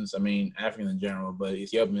 Ethiopians, I mean, African in general, but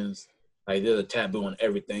Ethiopians, like, there's a taboo on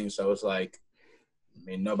everything. So it's like, I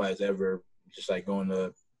mean, nobody's ever just like going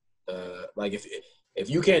to, like, if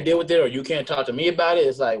you can't deal with it or you can't talk to me about it,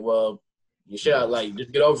 it's like, well, you should like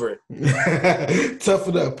just get over it.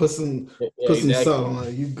 Toughen up, put some exactly. salt on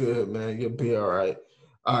it. You good, man? You'll be all right.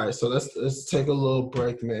 All right, so let's take a little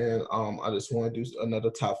break, man. I just want to do another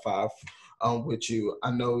top 5 with you.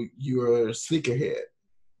 I know you're a sneakerhead.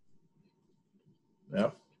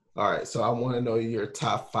 Yeah. All right, so I want to know your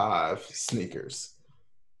top 5 sneakers.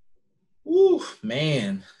 Ooh,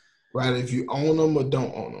 man. Right, if you own them or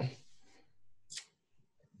don't own them.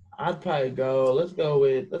 I'd probably go. I'll just go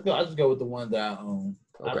with the ones that I own.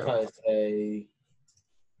 Okay.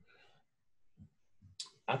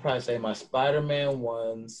 I'd probably say my Spider-Man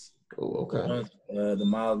ones. Oh, okay. The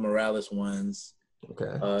Miles Morales ones. Okay.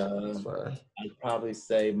 I'd probably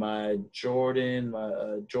say my Jordan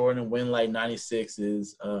Winlight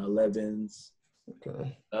 96s, 11s.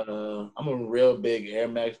 Okay. I'm a real big Air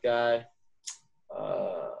Max guy.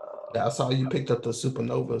 Yeah, I saw you picked up the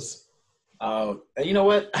Supernovas. You know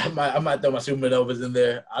what? I might throw my Supernovas in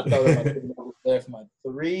there. I throw my Supernovas there for my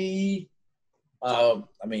 3. I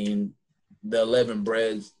mean, the 11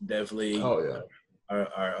 breads definitely are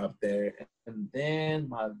up there. And then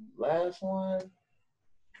my last one,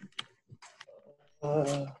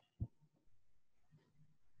 I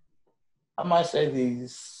might say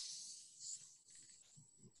these.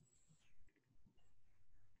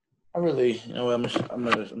 I really, you know what? I'm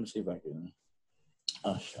gonna see if I can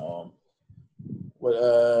show them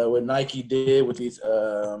what Nike did with these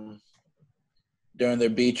during their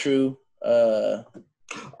Be True.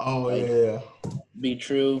 Be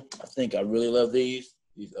True. I think I really love these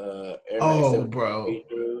Air Max bro, Be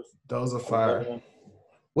Trues. Those are fire.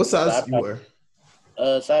 What size you wear?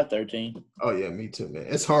 Size 13. Oh yeah, me too, man.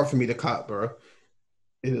 It's hard for me to cop, bro.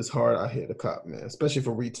 It is hard out here to cop, man, especially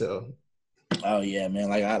for retail. Oh yeah, man.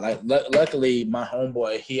 Luckily, my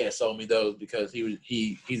homeboy, he had sold me those because he's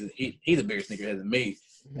a bigger sneakerhead than me,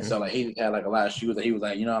 and so like he had like a lot of shoes that he was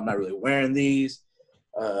like, I'm not really wearing these.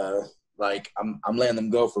 Like I'm letting them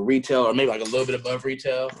go for retail or maybe like a little bit above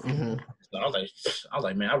retail. Mm-hmm. So I was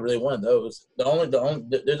like, man, I really wanted those.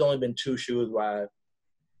 There's only been 2 shoes where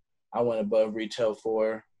I went above retail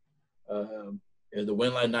for. The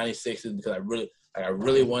Winlight 96s because I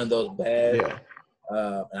really wanted those bad. Yeah.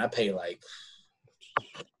 And I paid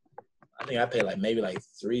maybe like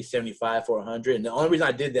 $375 for 100. And the only reason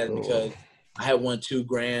I did that is because I had won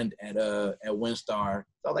 $2,000 at WinStar.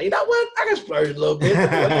 So I was like, you know what? I can splurge a little bit.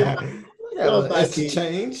 That's the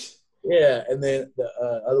change. Yeah, and then the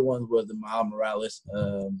other one was the Miles Morales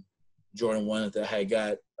Jordan 1 that I had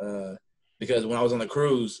got because when I was on the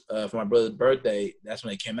cruise for my brother's birthday, that's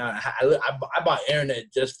when they came out. I bought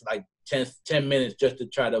internet just for like 10 minutes just to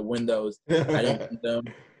try to win those. I didn't win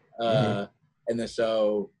them. And then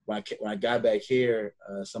so when I got back here,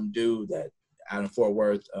 some dude that out in Fort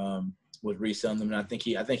Worth was reselling them, and I think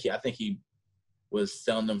he was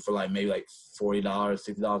selling them for like maybe like $40,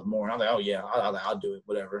 $60 more. And I was like, oh yeah, I'll do it,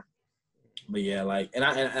 whatever. But yeah, like, and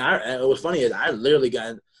it was funny is I literally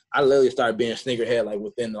started being a sneakerhead like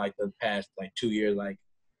within like the past like 2 years. Like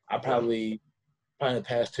I probably in the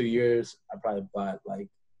past 2 years, I probably bought like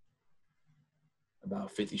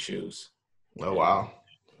about 50 shoes. Oh wow.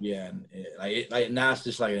 Yeah, and now it's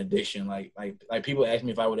just like an addiction. Like people ask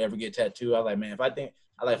me if I would ever get tattooed. I was like, man, if I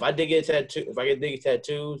did get tattooed, if I could get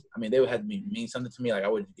tattoos, I mean, they would have to mean something to me. Like I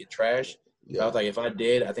wouldn't get trash. Yeah. So I was like, if I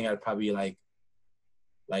did, I think I'd probably like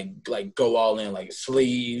go all in, like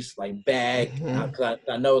sleeves, like bag. Cause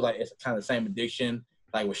I know like it's kind of the same addiction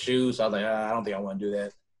like with shoes. So I was like, I don't think I want to do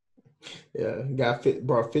that. Yeah,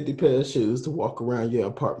 brought 50 pairs of shoes to walk around your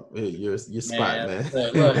apartment, your spot, man.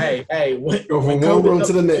 Look, hey, go from one room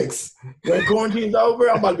to the next. When quarantine's over,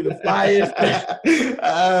 I'm about to be the flyest.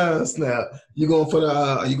 Snap! You going for the?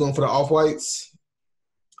 Are you going for the off whites?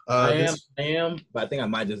 I am, but I think I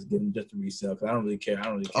might just get them just to resell because I don't really care.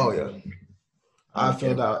 Oh yeah. I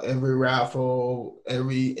filled out every raffle,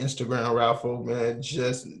 every Instagram raffle, man.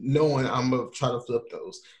 Just knowing I'm gonna try to flip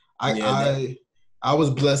those. I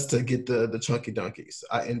was blessed to get the Chunky Donkeys.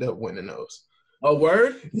 I ended up winning those. Oh,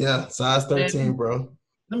 word? Yeah, size 13, man, bro.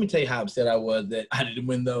 Let me tell you how upset I was that I didn't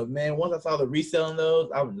win those. Man, once I saw the reselling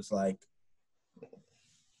those, I was just like,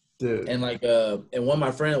 dude. And like, and one of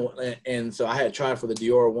my friends, and so I had tried for the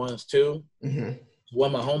Dior ones too. Mm-hmm.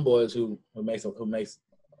 One of my homeboys who makes a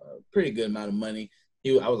pretty good amount of money.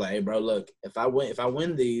 I was like, hey, bro, look, if I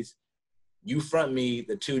win these, you front me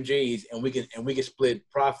the 2 G's and we can split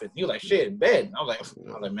profits. He was like, shit, bet. And I was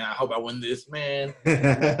like, man, I hope I win this, man.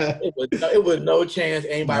 It was no chance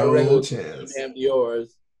anybody regular damn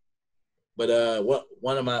yours. But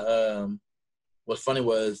one of my what's funny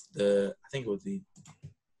was I think it was the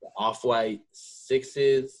Off-White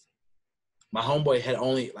 6s. My homeboy had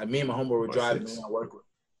only me and my homeboy were driving when I work with.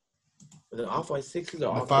 Was it Off-White 6s or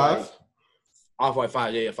Off-White 5? Off-White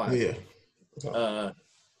 5, yeah, 5. Yeah.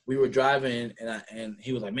 We were driving and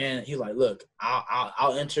he was like, man, he was like, look,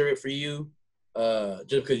 I'll enter it for you,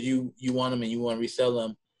 just because you want them and you want to resell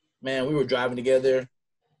them. Man, we were driving together.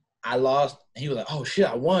 I lost, and he was like, oh shit,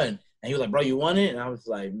 I won. And he was like, bro, you won it? And I was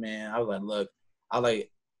like, man, look, I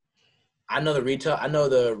know the retail, I know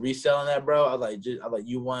the reselling that, bro. I was like,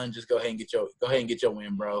 you won, just go ahead and get your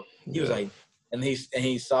win, bro. He was like, and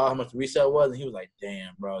he saw how much the resale was, and he was like,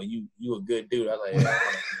 damn, bro, you a good dude. I was like,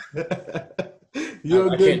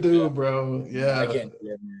 you're a good dude, bro. Yeah. I can't do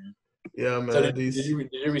that, man. Yeah, man. So did you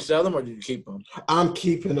resell them or did you keep them? I'm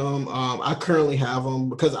keeping them. I currently have them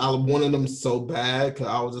because I wanted them so bad.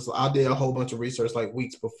 Cause I did a whole bunch of research like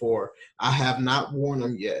weeks before. I have not worn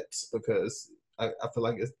them yet because I feel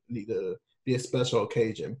like it need to be a special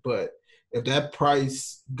occasion. But if that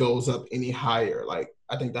price goes up any higher, like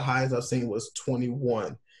I think the highest I've seen was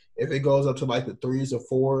 21. If it goes up to like the 3s or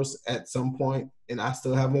 4s at some point, and I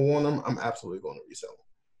still haven't worn them, I'm absolutely going to resell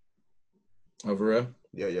them. Oh, for real?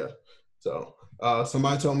 Yeah. So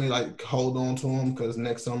somebody told me like hold on to them because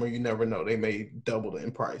next summer you never know, they may double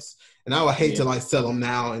in price. And I would hate to like sell them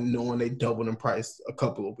now and knowing they doubled in price a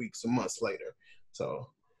couple of weeks or months later. So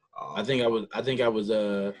I think I was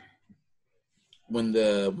when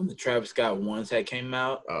the Travis Scott ones had came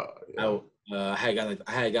out. I had got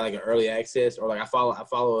like an early access, or like I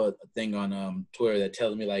follow a thing on Twitter that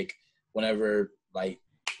tells me like whenever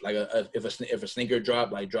if a sneaker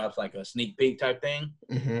drops like a sneak peek type thing.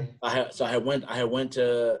 Mm-hmm. I had went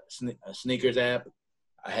to a sneakers app.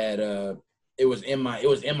 I had it was in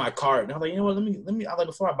my cart, and I was like, you know what, let me I was like,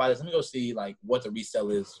 before I buy this, let me go see like what the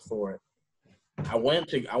resale is for it. I went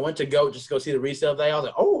to go see the resale thing. I was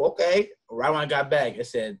like, oh, okay. Right when I got back, it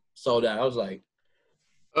said sold out. I was like,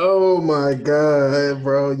 oh my God,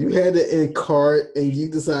 bro. You had it in cart and you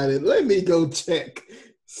decided, let me go check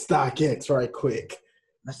StockX right quick.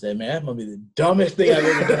 I said, man, that must be the dumbest thing I've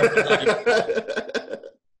ever done.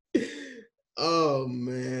 Oh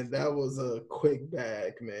man, that was a quick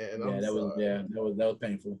bag, man. That was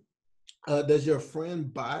painful. Does your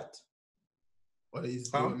friend bot, or does he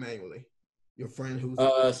do it manually? Your friend who's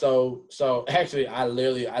so actually I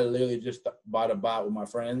literally just bought a bot with my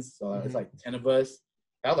friends. So it's like 10 of us.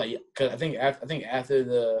 I was like, because I think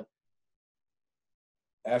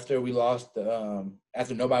after we lost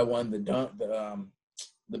after nobody won the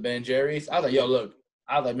Ben Jerry's, I was like, yo, look,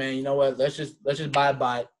 I was like, man, you know what? Let's just buy a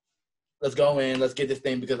bot. Let's go in. Let's get this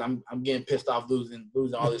thing because I'm getting pissed off losing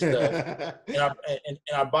all this stuff. and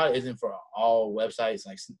our bot isn't for all websites.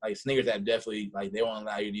 Like Sneakers app definitely like they won't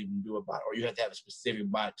allow you to even do a bot, or you have to have a specific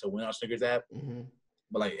bot to win on Sneakers app. Mm-hmm.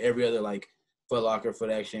 But like every other like Foot Locker,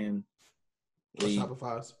 Foot Action,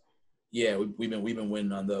 Shopify's. Yeah, we've been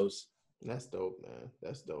winning on those. That's dope, man.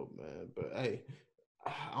 But hey,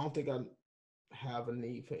 I don't think I have a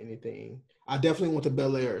need for anything. I definitely want the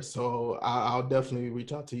Bel Air, so I'll definitely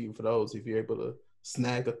reach out to you for those if you're able to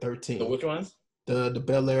snag a 13. So which ones? The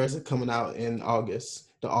Bel Airs are coming out in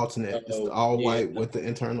August. The alternate, it's the all white with the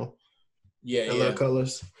internal. Yeah.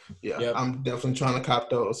 Colors. Yeah, yep. I'm definitely trying to cop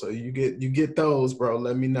those. So you get those, bro.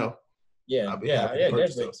 Let me know. Yeah, I'll be happy to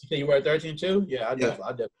purchase those. You say you wear 13 too? Yeah, I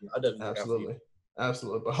definitely.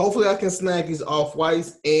 Absolutely. But hopefully I can snag these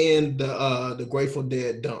Off-Whites and the Grateful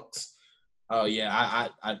Dead dunks. Oh yeah,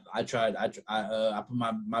 I tried. I put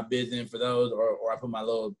my bids in for those, or I put my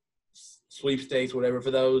little sweepstakes, whatever,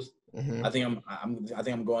 for those. Mm-hmm. I think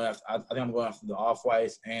I'm going after the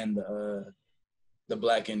Off-Whites and the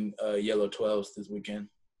black and yellow 12s this weekend.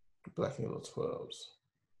 Black and yellow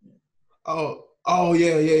 12s. Oh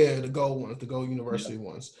yeah. The gold ones, the gold university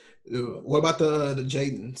ones. What about the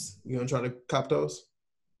Jadens? You gonna try to cop those?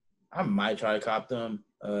 I might try to cop them.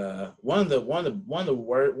 One of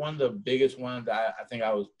the biggest ones that I think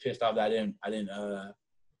I was pissed off that I didn't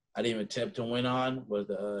even attempt to win on was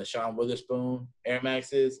the Sean Witherspoon Air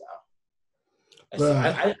Maxes.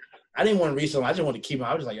 I didn't want to resell them. I just wanted to keep them.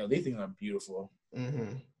 I was just like, yo, these things are beautiful.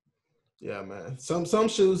 Mm-hmm. Yeah, man. Some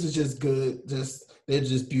shoes is just good. They're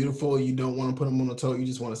just beautiful. You don't want to put them on the toe. You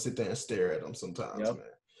just want to sit there and stare at them sometimes, man.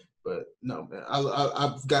 But no, man.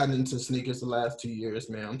 I've gotten into sneakers the last 2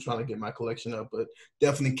 years, man. I'm trying to get my collection up, but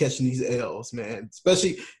definitely catching these L's, man.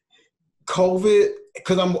 Especially COVID,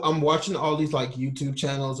 because I'm watching all these like YouTube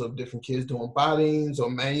channels of different kids doing bottings or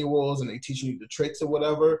manuals, and they teaching you the tricks or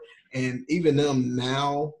whatever. And even them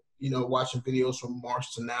now, watching videos from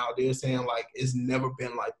March to now, they're saying like it's never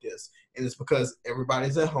been like this, and it's because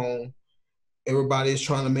everybody's at home, everybody's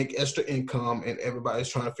trying to make extra income, and everybody's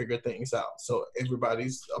trying to figure things out. So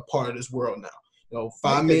everybody's a part of this world now.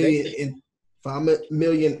 5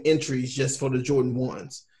 million entries just for the Jordan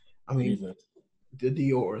 1s. I mean, Jesus. The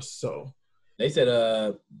Dior's. So they said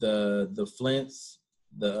the Flints,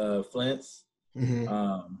 mm-hmm.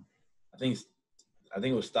 I think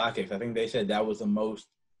it was StockX. I think they said that was the most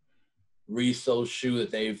resold shoe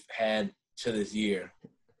that they've had to this year.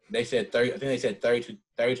 They said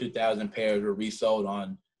 32,000 pairs were resold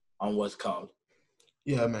on what's called.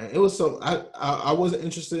 Yeah, man. It was so I wasn't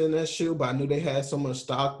interested in that shoe, but I knew they had so much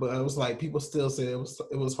stock. But it was like people still said it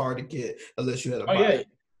was hard to get unless you had a buy. Yeah,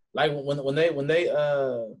 like when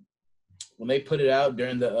they put it out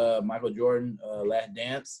during the Michael Jordan Last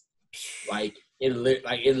Dance, like it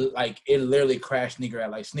literally crashed Sneaker app.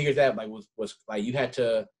 Like Sneakers app was like you had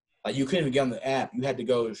to you couldn't even get on the app. You had to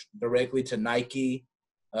go directly to Nike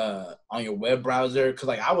on your web browser, because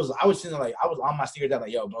like I was sitting there, like I was on my Sneakers app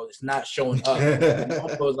like, yo, bro, it's not showing up. My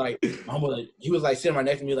homie was like, he was like sitting right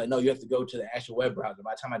next to me like, no, you have to go to the actual web browser.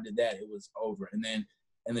 By the time I did that, it was over. And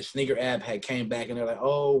the Sneaker app had came back and they're like,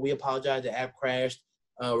 oh, we apologize, the app crashed.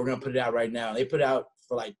 We're gonna put it out right now. And they put it out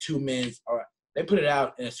for like 2 minutes, or they put it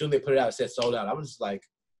out, and as soon as they put it out, it said sold out. I was just like,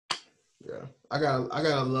 yeah, I got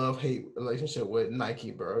a love-hate relationship with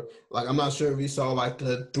Nike, bro. Like I'm not sure if you saw like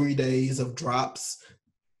the 3 days of drops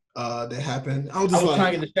that happened. I was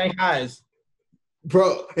trying to get the Shanghai's,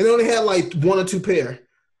 bro, and they only had like 1 or 2 pair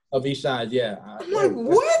of each size. Yeah, I'm like,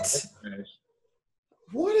 what?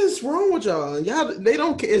 What is wrong with y'all? Y'all, they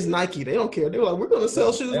don't care. It's Nike. They don't care. They're like, we're gonna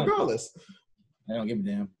sell shoes regardless. They don't give a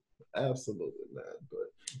damn. Absolutely, man.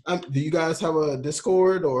 But do you guys have a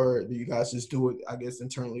Discord, or do you guys just do it, I guess,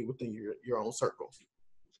 internally within your own circle?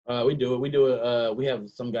 We do it. We have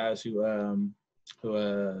some guys who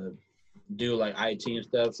do like IT and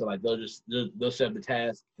stuff. So like they'll set up the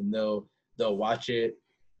task and they'll watch it.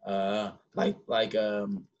 I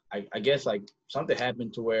guess like something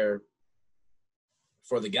happened to where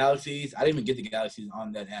for the Galaxies, I didn't even get the Galaxies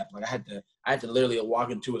on that app. Like I had to literally walk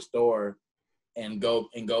into a store and go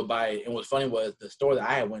buy it. And what's funny was the store that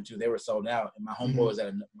I had went to, they were sold out, and my homeboy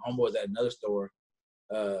was at another store.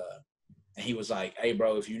 And he was like, "Hey,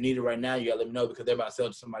 bro, if you need it right now, you gotta let me know because they're about to sell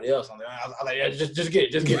it to somebody else." I'm like, "Yeah, just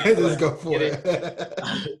get it, Let's go for it."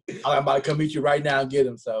 I'm about to come meet you right now and get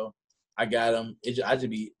them. So I got them.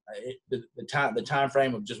 The time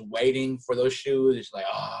frame of just waiting for those shoes. It's like,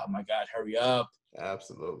 oh my God, hurry up!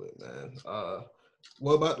 Absolutely, man.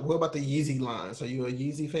 What about the Yeezy lines? Are you a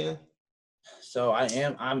Yeezy fan? So I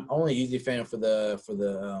am. I'm only Yeezy fan for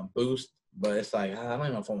the Boost. But it's like I don't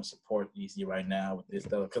even know if I want to support Yeezy right now with this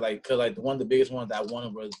stuff. Cause one of the biggest ones I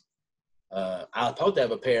wanted was I was supposed to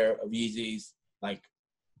have a pair of Yeezys like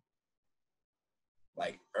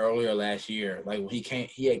earlier last year. Like when he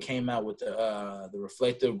had came out with the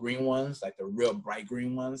reflective green ones, like the real bright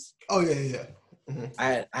green ones. Oh yeah. Mm-hmm.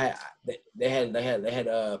 They had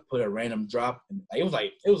put a random drop, and it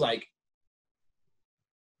was like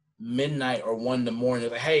midnight or 1 a.m. They're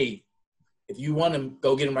like, hey, if you want them,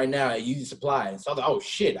 go get them right now at Yeezy Supply. So I was like, oh,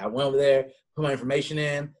 shit. I went over there, put my information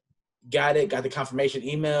in, got the confirmation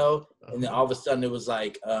email, and then all of a sudden it was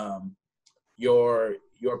like, your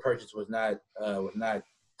purchase was not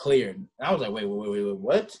cleared. And I was like, wait,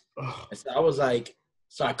 what? And so I was like,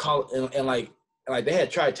 so I called, and like they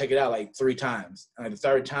had tried to take it out like 3 times. And like the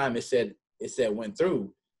third time it said went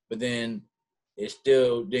through, but then it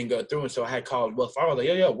still didn't go through. And so I had called Wells Fargo. I was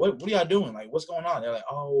like, yo, what are y'all doing? Like, what's going on? They're like,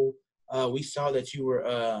 oh, we saw that you were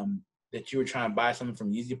trying to buy something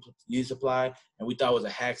from Yeezy Supply, and we thought it was a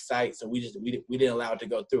hack site, so we didn't allow it to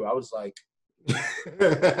go through. I was like, man.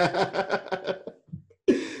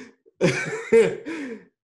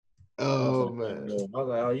 I was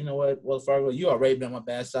like, oh, you know what, Wells Fargo, you already been on my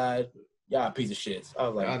bad side. Y'all a piece of shit. I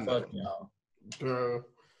was like, fuck y'all. Bro.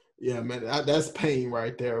 Yeah, man, that's pain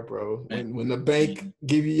right there, bro. When the bank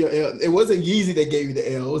give you your L, it wasn't Yeezy that gave you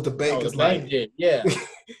the L. It was the bank. The bank did, yeah.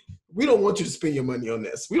 We don't want you to spend your money on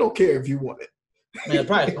this. We don't care if you want it. Man, it's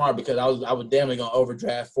probably smart because I was damn near gonna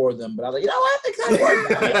overdraft for them, but I was like, you know what? I think that's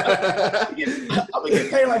I'm gonna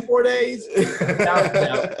get paid in like 4 days.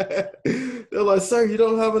 They're like, sir, you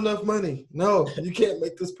don't have enough money. No, you can't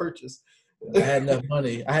make this purchase. I had enough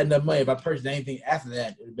money. If I purchased anything after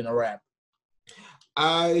that, it'd been a wrap.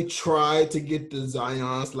 I tried to get the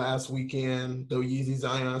Zions last weekend, the Yeezy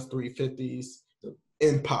Zions 350s,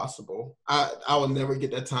 impossible. I would never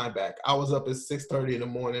get that time back. I was up at 6:30 in the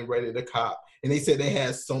morning ready to cop, and they said they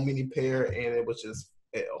had so many pair, and it was just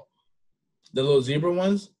hell. The little zebra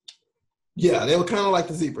ones? Yeah, they were kind of like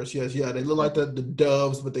the zebras. Yes, yeah, they look like the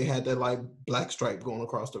doves, but they had that like black stripe going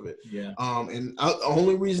across of it. Yeah. The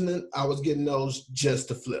only reason that I was getting those just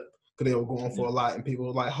to flip because they were going for a lot, and people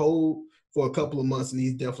were like, hold for a couple of months, and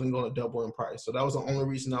he's definitely going to double in price. So that was the only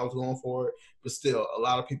reason I was going for it. But still, a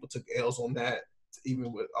lot of people took L's on that,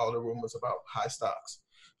 even with all the rumors about high stocks.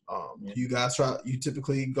 You guys you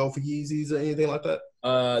typically go for Yeezys or anything like that?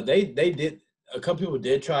 They did. A couple people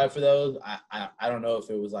did try for those. I don't know if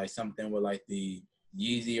it was like something with like the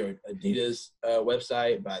Yeezy or Adidas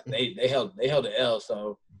website, but they held the L.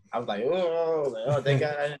 So I was like, oh, they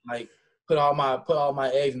got like put all my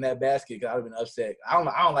eggs in that basket because I'd have been upset. I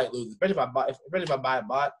don't like losing, especially if I buy a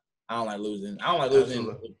bot. I don't like losing. I don't like losing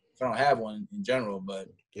if I don't have one in general, but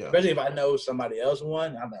especially if I know somebody else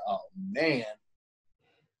won, I'm like, oh man.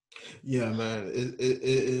 Yeah, man, it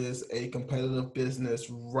is a competitive business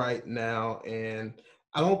right now, and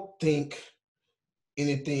I don't think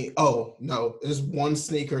anything. Oh no, there's one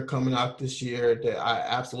sneaker coming out this year that I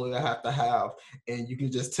absolutely have to have, and you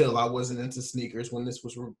can just tell I wasn't into sneakers when this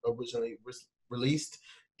was originally released.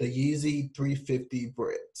 The Yeezy 350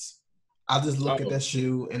 Breds. I just look at that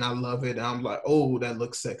shoe and I love it. And I'm like, oh, that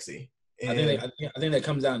looks sexy. And I think that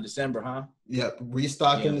comes out in December, huh? Yep,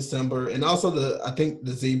 restock in December, and also I think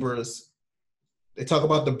the zebras. They talk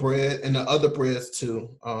about the bread and the other breads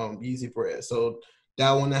too, Yeezy bread. So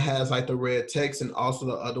that one that has like the red text, and also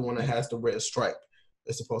the other one that has the red stripe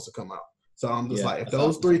is supposed to come out. So I'm just like, if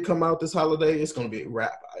those three come out this holiday, it's gonna be a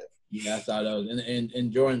wrap. Yeah, I saw those,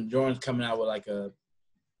 and Jordan's coming out with like a.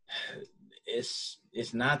 It's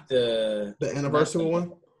not the anniversary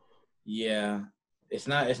one. Yeah. It's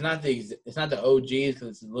not the OGs because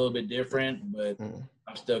it's a little bit different, but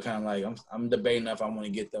I'm still kind of like I'm debating if I want to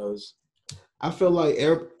get those. I feel like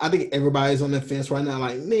I think everybody's on the fence right now.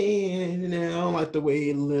 Like, man, I don't like the way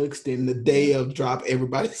it looks. Then the day of drop,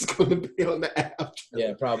 everybody's going to be on the app.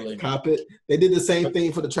 Yeah, probably Cop it. They did the same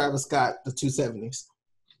thing for the Travis Scott, the 270s.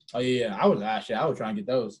 Oh yeah, I was trying to get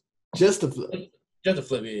those just to flip. Just to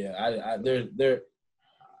flip, yeah.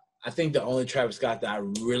 I think the only Travis Scott that I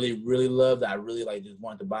really, really loved, that I really like just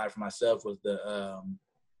wanted to buy it for myself was the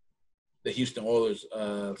Houston Oilers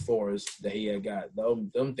 4s that he had got.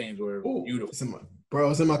 Them things were beautiful. It's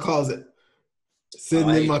in my closet. Sitting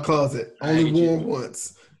in my closet. Only worn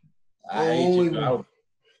once. Those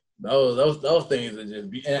things are just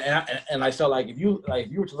and like so like if you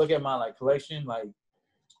were to look at my like collection, like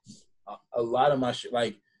a lot of my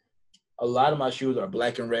shoes are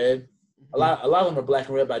black and red. A lot of them are black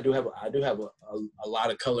and red, but I do have a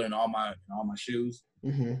lot of color in all my shoes.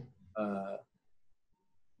 Mm-hmm.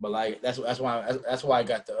 But like that's why I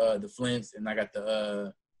got the Flints, and I got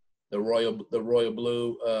the royal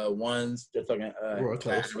blue ones. Just like I really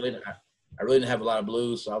didn't have a lot of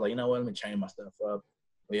blues, so I was like, you know what, let me change my stuff up.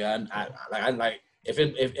 But yeah, I like if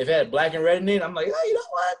it had black and red in it, I'm like, oh, you know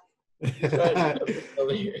what?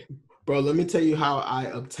 Over here. Bro, let me tell you how I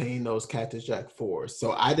obtained those Cactus Jack 4s.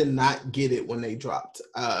 So I did not get it when they dropped.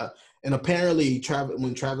 And apparently,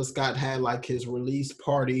 when Travis Scott had like his release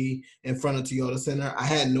party in front of Toyota Center, I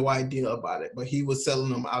had no idea about it, but he was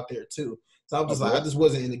selling them out there too. So I was just like, I just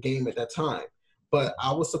wasn't in the game at that time. But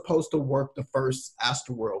I was supposed to work the first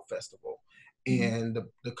Astroworld Festival, and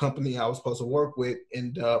the company I was supposed to work with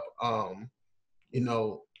ended up,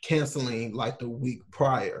 canceling like the week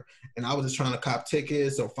prior, and I was just trying to cop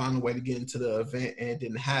tickets or find a way to get into the event, and it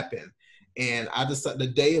didn't happen. And I decided the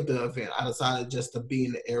day of the event, I decided just to be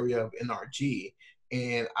in the area of NRG,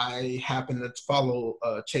 and I happened to follow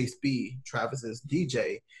Chase B, Travis's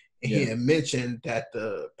DJ, and he had mentioned that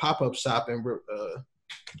the pop-up shop in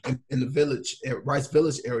the village, Rice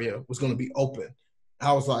Village area, was going to be open.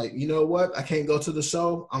 I was like, you know what? I can't go to the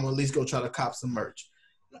show. I'm gonna at least go try to cop some merch.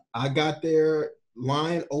 I got there.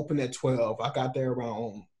 Line opened at 12. I got there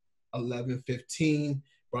around 11:15.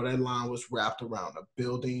 Bro, that line was wrapped around a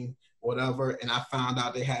building, whatever, and I found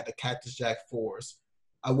out they had the Cactus Jack 4s.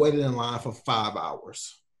 I waited in line for 5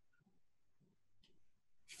 hours.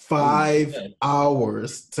 5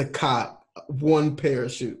 hours to cop one pair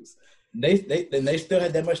of shoes. They still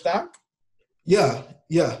had that much stock? Yeah.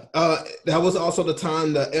 That was also the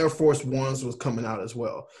time the Air Force Ones was coming out as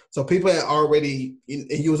well. So people had already,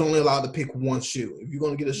 and you was only allowed to pick one shoe. If you're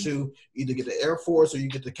going to get a shoe, either get the Air Force or you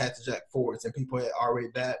get the Cactus Jack 4s, and people had already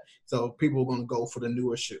that. So people were going to go for the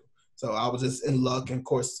newer shoe. So I was just in luck. And of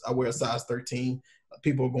course, I wear a size 13.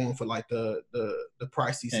 People are going for like the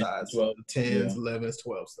pricey size, 12, the 10s, 11s,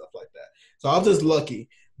 12s, stuff like that. So I was just lucky.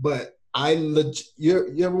 But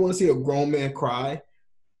You ever want to see a grown man cry?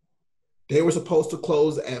 They were supposed to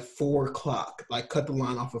close at 4:00, like cut the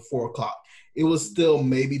line off at 4:00. It was still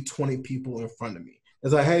maybe 20 people in front of me.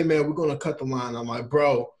 It's like, hey man, we're gonna cut the line. I'm like,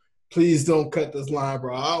 bro, please don't cut this line,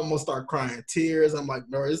 bro. I almost start crying tears. I'm like,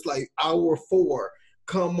 bro, it's like hour 4.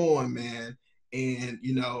 Come on, man. And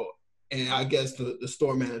and I guess the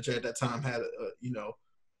store manager at that time had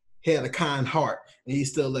he had a kind heart, and he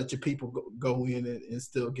still let your people go in and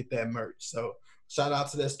still get that merch. So shout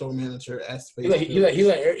out to that store manager at Space. He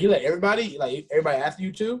let everybody, like everybody after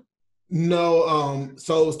you too. No,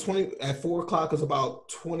 so it was 20 at 4:00. It was about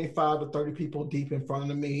 25 to 30 people deep in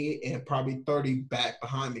front of me, and probably 30 back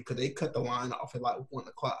behind me because they cut the line off at like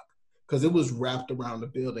 1:00 because it was wrapped around the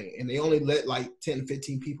building, and they only let like 10,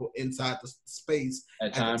 15 people inside the space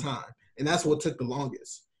at the time, and that's what took the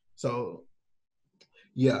longest. So.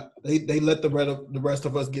 Yeah, they let the rest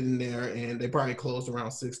of us get in there, and they probably closed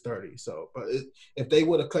around 6:30. So, but if they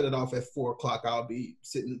would have cut it off at 4:00, I'll be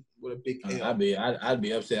sitting with a big L. I'd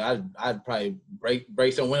be upset. I'd probably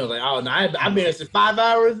break some windows. Like, oh no, I've been here since 5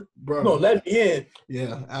 hours. Bro, no, let me in.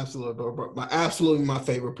 Yeah, absolutely, bro. Absolutely my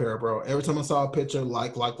favorite pair, bro. Every time I saw a picture,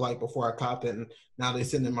 like before I copped it, and now they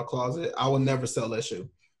sitting in my closet, I would never sell that shoe.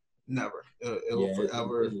 Never. It will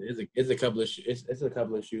forever. It's a couple of it's a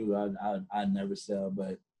couple of shoes I'd never sell,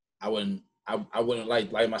 but I wouldn't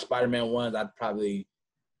like my Spider-Man ones. I'd probably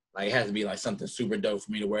like it has to be like something super dope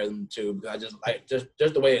for me to wear them too, because I just like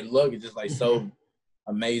just the way it looks. It's just like so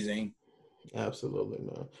amazing. Absolutely,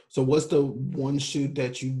 man. So what's the one shoe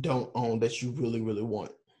that you don't own that you really, really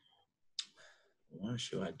want? One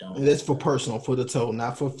shoe I don't. And that's for personal, for the toe,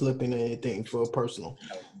 not for flipping anything, for personal.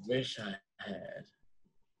 I wish I had.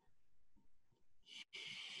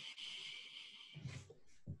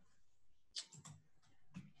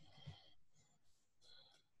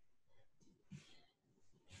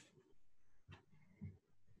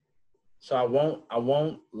 So I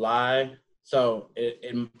won't lie. So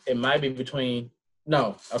it might be between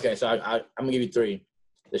no. Okay, so I'm gonna give you 3.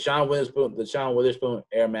 The Sean Witherspoon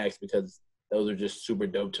Air Max, because those are just super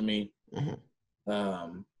dope to me.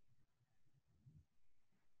 Mm-hmm.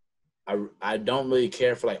 I don't really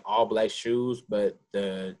care for like all black shoes, but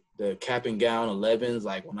the cap and gown 11s,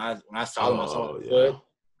 like when I saw them on someone's foot,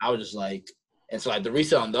 I was just like, and so like the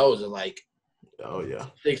resale on those are like, oh yeah,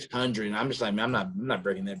 600, and I'm just like, man, I'm not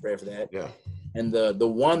breaking that bread for that. Yeah. And the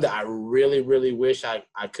one that I really, really wish I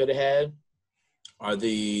could have had are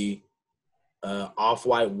the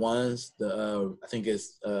off-white ones. The I think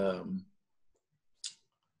it's the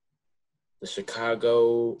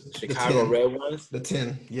Chicago red ones. The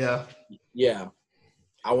 10, yeah. Yeah.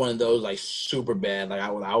 I wanted those like super bad. Like I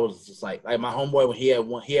was just like my homeboy when he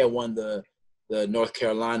had one the North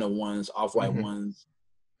Carolina ones, off-white ones.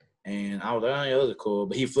 And I was like, oh yeah, those are cool.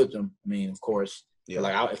 But he flipped them. I mean, of course. Yeah.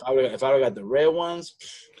 But like if I would have got the red ones,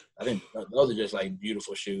 I think those are just like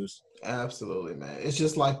beautiful shoes. Absolutely, man. It's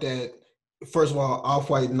just like that. First of all,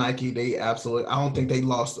 Off-White Nike, they absolutely. I don't think they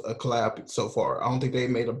lost a collab so far. I don't think they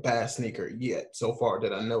made a bad sneaker yet so far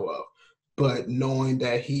that I know of. But knowing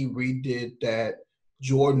that he redid that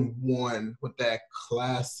Jordan 1 with that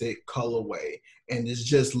classic colorway, and it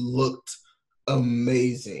just looked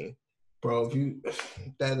amazing. Bro,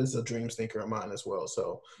 that is a dream sneaker of mine as well.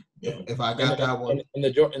 So if I got that one, and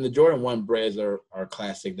the Jordan 1 breads are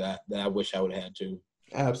classic that I wish I would have had too.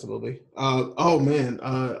 Absolutely. Oh man,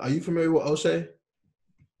 are you familiar with O'Shea?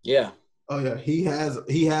 Yeah. Oh yeah, he has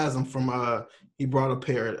them from. He brought a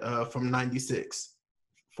pair from '96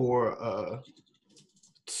 for.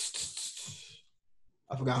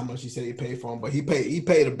 I forgot how much he said he paid for them, but he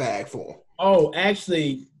paid a bag for them. Oh,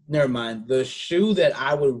 actually. Never mind. The shoe that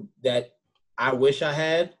I wish I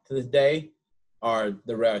had to this day are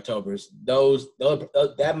the Red Octobers. Those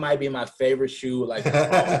that might be my favorite shoe. Like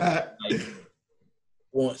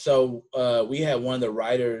so we had one of the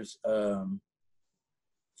writers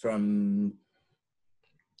from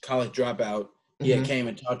College Dropout. He had came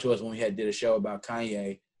and talked to us when we did a show about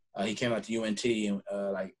Kanye. He came out to UNT and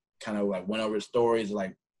like kind of like went over the stories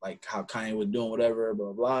like how Kanye was doing whatever, blah,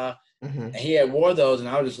 blah, blah. And he had wore those, and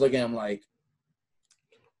I was just looking at him like,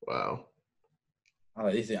 wow. I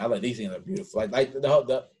like these things. Are beautiful. Like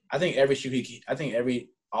the I think every shoe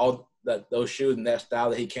those shoes and that style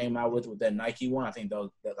that he came out with that Nike one, I think those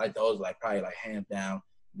probably like hands down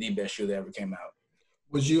the best shoe that ever came out.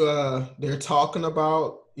 Would you they're talking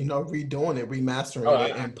about redoing it, remastering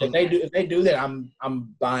it, and if they do that,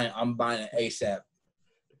 I'm buying it ASAP.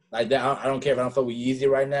 Like that, I don't care if I don't fuck with Yeezy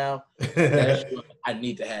right now. That's what I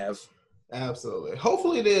need to have. Absolutely.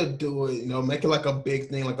 Hopefully they'll do it. Make it like a big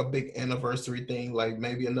thing, like a big anniversary thing, like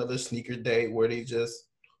maybe another sneaker day where they just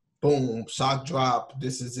boom, shock drop,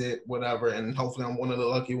 this is it, whatever. And hopefully I'm one of the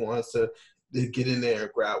lucky ones to get in there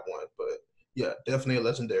and grab one. But yeah, definitely a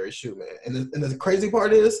legendary shoe, man. And the crazy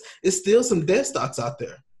part is, it's still some dead stocks out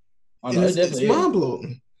there. Oh, no, It's mind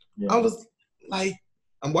blowing. Yeah. I was like,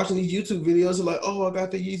 I'm watching these YouTube videos, like, oh, I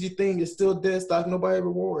got the Yeezy thing. It's still dead stock. Nobody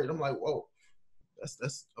ever wore it. I'm like, whoa,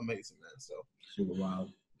 that's amazing, man. So super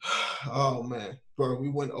wild. Oh man, bro, we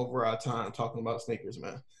went over our time talking about sneakers,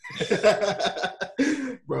 man.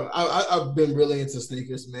 Bro, I've been really into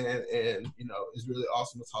sneakers, man, and you know it's really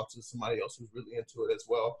awesome to talk to somebody else who's really into it as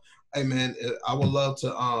well. Hey, man, I would love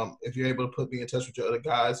to if you're able to put me in touch with your other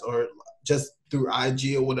guys or just through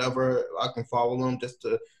IG or whatever, I can follow them just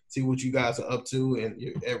to see what you guys are up to, and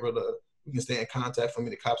you're able to. We can stay in contact for me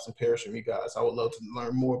to cop some pairs from you guys. I would love to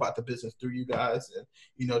learn more about the business through you guys, and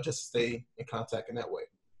you know just stay in contact in that way.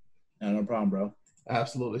 No problem, bro.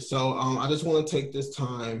 Absolutely. So I just want to take this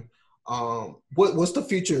time. What's the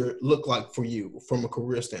future look like for you from a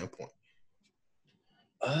career standpoint?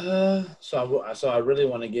 So I really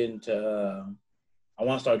want to get into. I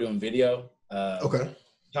want to start doing video. Okay.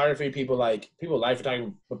 Photography. People like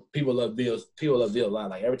photography. But people love videos. People love video a lot.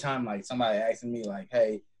 Like every time, like somebody asking me, like,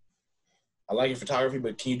 "Hey, I like your photography,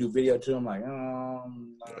 but can you do video too?" I'm like,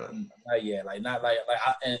 not yet. Like not like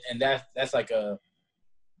and that's like a.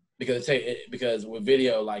 Because with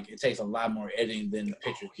video, like it takes a lot more editing than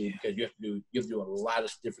pictures do, because you have to do a lot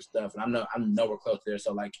of different stuff, and I'm nowhere close there.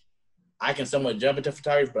 So like, I can somewhat jump into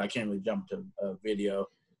photography, but I can't really jump to video.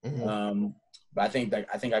 Mm-hmm. But I think I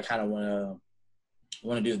kind of want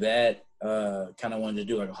to do that. Kind of want to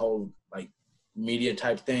do like a whole like media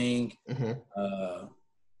type thing. Mm-hmm.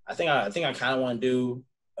 I think I kind of want to do.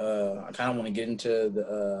 I kind of want to get into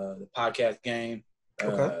the podcast game.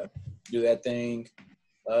 Okay. Do that thing.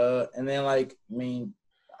 And then like, I mean,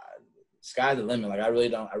 sky's the limit. Like I really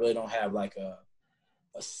don't have like a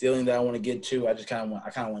ceiling that I want to get to. I kind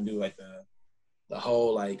of want to do like the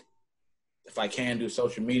whole, like, if I can do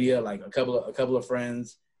social media. Like a couple of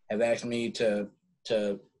friends have asked me to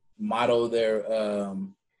model their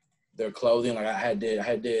clothing. Like I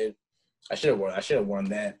should have worn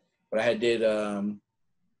that, but I did a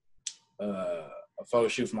photo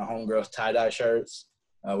shoot for my homegirl's tie-dye shirts.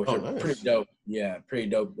 Which are nice. Pretty dope. Yeah, pretty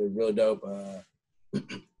dope. They're really dope.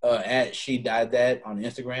 At She Dyed That on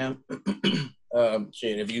Instagram.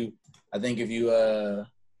 If you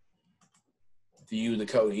use the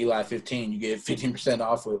code Eli15, you get 15%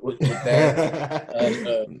 off with that.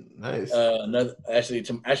 Nice. Actually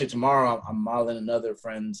tomorrow I'm modeling another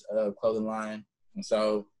friend's clothing line, and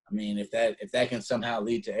so I mean if that can somehow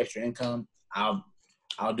lead to extra income,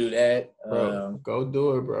 I'll do that. Bro, go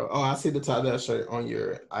do it, bro. Oh, I see the tie-dye shirt on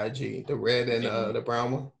your IG, the red and the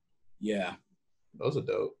brown one. Yeah. Those are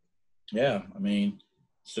dope. Yeah, I mean,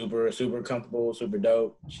 super comfortable, super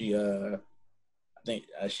dope. She I think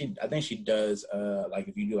she does like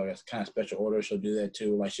if you do like a kind of special order, she'll do that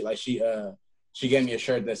too. She gave me a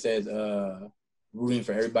shirt that says rooting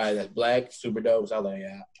for everybody that's black, super dope. So I was like,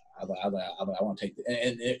 yeah, I want to take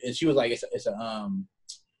it. And she was like,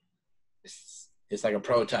 it's like a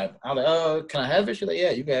prototype. I was like, oh, can I have it? She's like, yeah,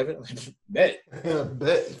 you can have it. Bet.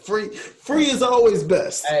 Bet. Free is always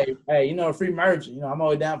best. Hey, free merch. I'm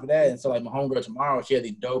always down for that. And so like my homegirl tomorrow, she had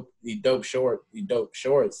these dope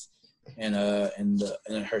shorts, and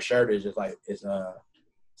her shirt is just like it's a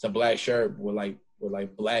black shirt with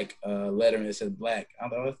black lettering that says black. I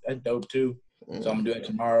don't know, that's dope too. So I'm gonna do it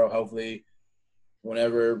tomorrow. Hopefully,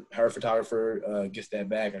 whenever her photographer gets that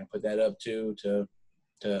back, I can put that up too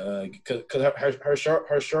because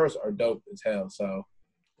her shorts are dope as hell. So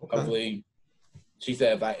hopefully, she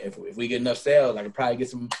said if we get enough sales, I could probably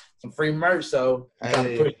get some free merch. So I'm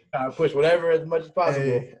trying to push whatever as much as possible.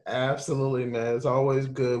 Hey, absolutely, man. It's always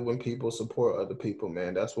good when people support other people,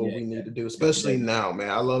 man. That's what we need to do, especially now,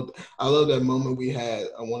 man. I love that moment we had.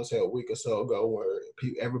 I want to say a week or so ago where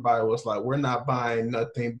everybody was like, "We're not buying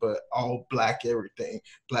nothing but all black everything,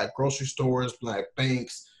 black grocery stores, black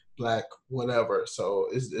banks." Black whatever. So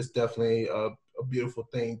it's definitely a beautiful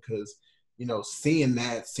thing because seeing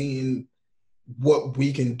what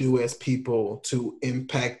we can do as people to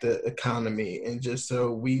impact the economy, and just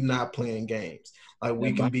so we not playing games, like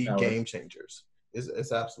we can be game changers.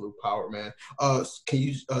 It's absolute power, man. Can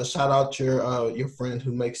you shout out your friend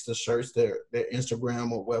who makes the shirts, their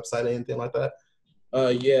Instagram or website or anything like that?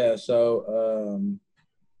 Yeah, so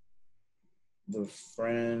the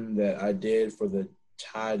friend that I did for the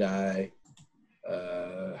tie-dye,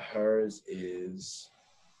 hers is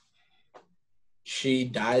She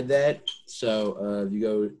Dyed That. So you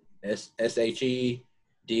go SHEDYEDTHAT.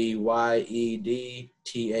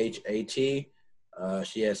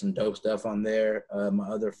 She has some dope stuff on there. My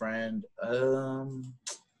other friend, I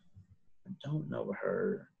don't know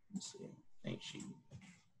her. Let's see. I think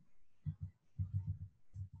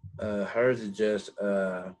hers is just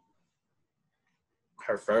her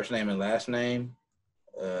first name and last name.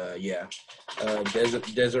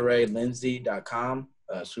 DesireeLindsay.com.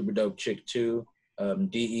 Super dope chick too.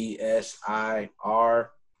 DESIREE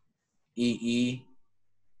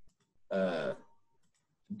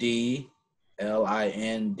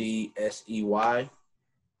DLINDSEY.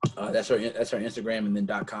 That's her Instagram, and then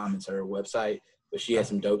 .com is her website. But she has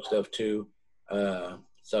some dope stuff too.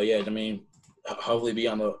 So yeah, I mean, hopefully be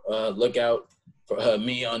on the lookout for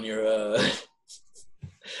me on your.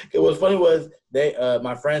 What's funny was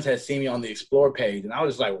my friends had seen me on the Explore page, and I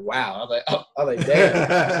was just like, wow. I was like,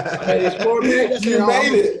 damn. I made the Explore page. You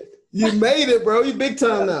made it. You made it, bro. You big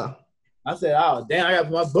time now. I said, oh, damn, I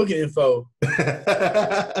got my booking info.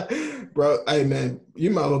 Bro, hey, man,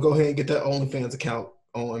 you might as well go ahead and get that OnlyFans account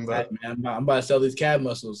on, bro. Hey, man, I'm about to sell these calf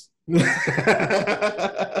muscles. That's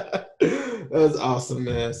awesome,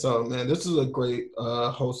 man. So, man, this is a great,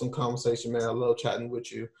 wholesome conversation, man. I love chatting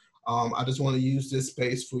with you. I just want to use this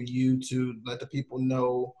space for you to let the people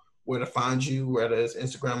know where to find you, whether it's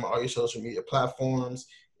Instagram or all your social media platforms.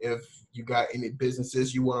 If you got any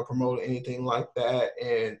businesses you want to promote, anything like that,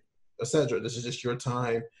 and etc. This is just your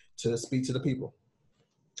time to speak to the people.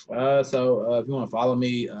 So if you want to follow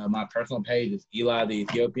me, my personal page is Eli the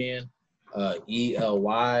Ethiopian,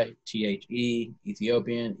 ELYTHE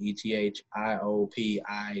Ethiopian,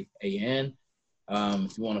 ETHIOPIAN.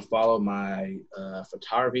 If you want to follow my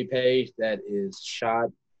photography page, that is shot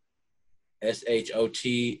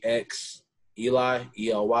SHOTX Eli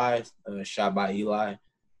ELY, shot by Eli.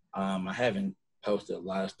 I haven't posted a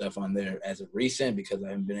lot of stuff on there as of recent because I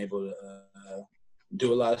haven't been able to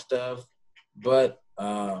do a lot of stuff, but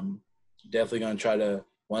definitely gonna try to,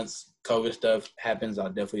 once COVID stuff happens, I'll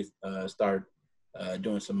definitely start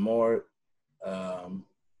doing some more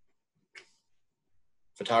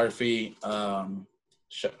photography. I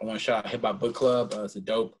want to shout out Hip Hop Book Club. It's a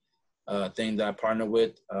dope thing that I partner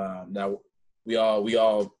with. That we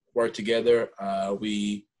all work together. So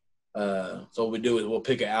what we do is we'll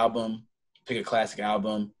pick a classic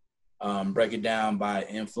album, break it down by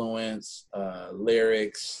influence,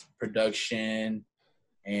 lyrics, production,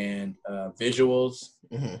 and visuals.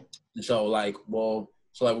 Mm-hmm. And so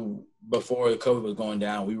before COVID was going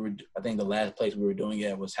down, I think the last place we were doing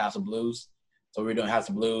it was House of Blues. So we were doing House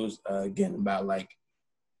of Blues, getting about like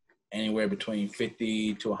anywhere between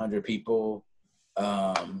 50 to 100 people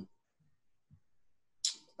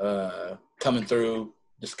coming through,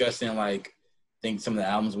 discussing like, I think some of the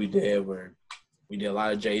albums we did a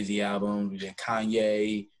lot of Jay-Z albums. We did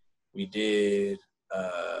Kanye. We did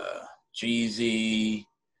Jeezy.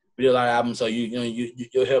 We did a lot of albums. So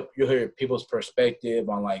you'll hear people's perspective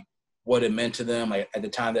on like what it meant to them, like at the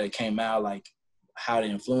time that it came out, like how it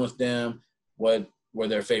influenced them, what were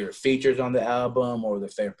their favorite features on the album, or their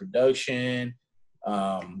favorite production,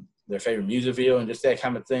 their favorite music video, and just that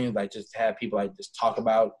kind of thing. Like just have people like just talk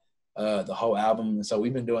about the whole album. And so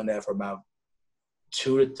we've been doing that for about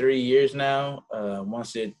 2 to 3 years now.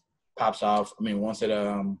 Once it pops off, once it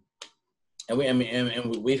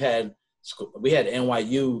we had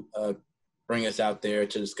NYU bring us out there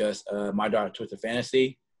to discuss My Dark Twisted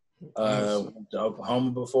Fantasy. Went to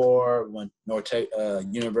Oklahoma before, went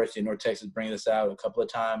University of North Texas bringing us out a couple of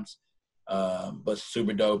times, but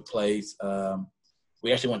super dope place.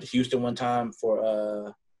 We actually went to Houston one time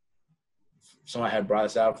for someone had brought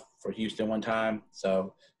us out for Houston one time.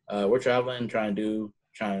 So we're traveling, trying to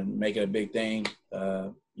make it a big thing.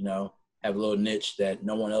 Have a little niche that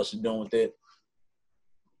no one else is doing with it.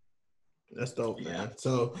 That's dope, man.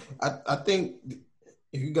 So I think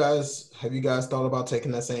have you guys thought about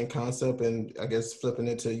taking that same concept and I guess flipping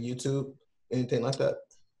it to YouTube, anything like that?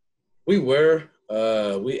 We were.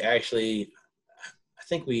 We actually, I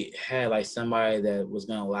think we had like somebody that was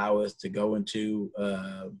gonna allow us to go into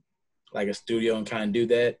like a studio and kind of do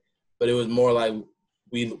that, but it was more like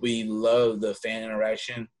we love the fan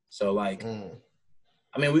interaction. So like,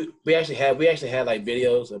 we actually had like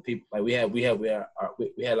videos of people. Like we had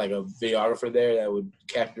like a videographer there that would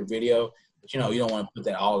capture video. But you don't want to put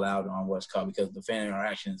that all out on what's called, because the fan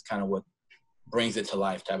interaction is kind of what brings it to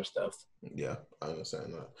life, type of stuff. Yeah, I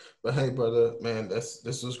understand that. But hey, brother, man, this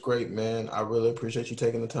was great, man. I really appreciate you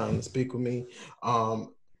taking the time to speak with me. And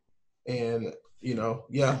it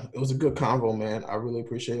was a good convo, man. I really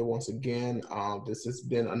appreciate it once again. This has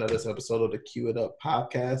been another episode of the Cue It Up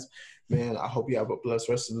podcast. Man, I hope you have a blessed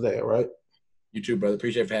rest of the day, all right? You too, brother.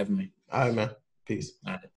 Appreciate it for having me. All right, man. Peace.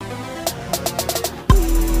 All right.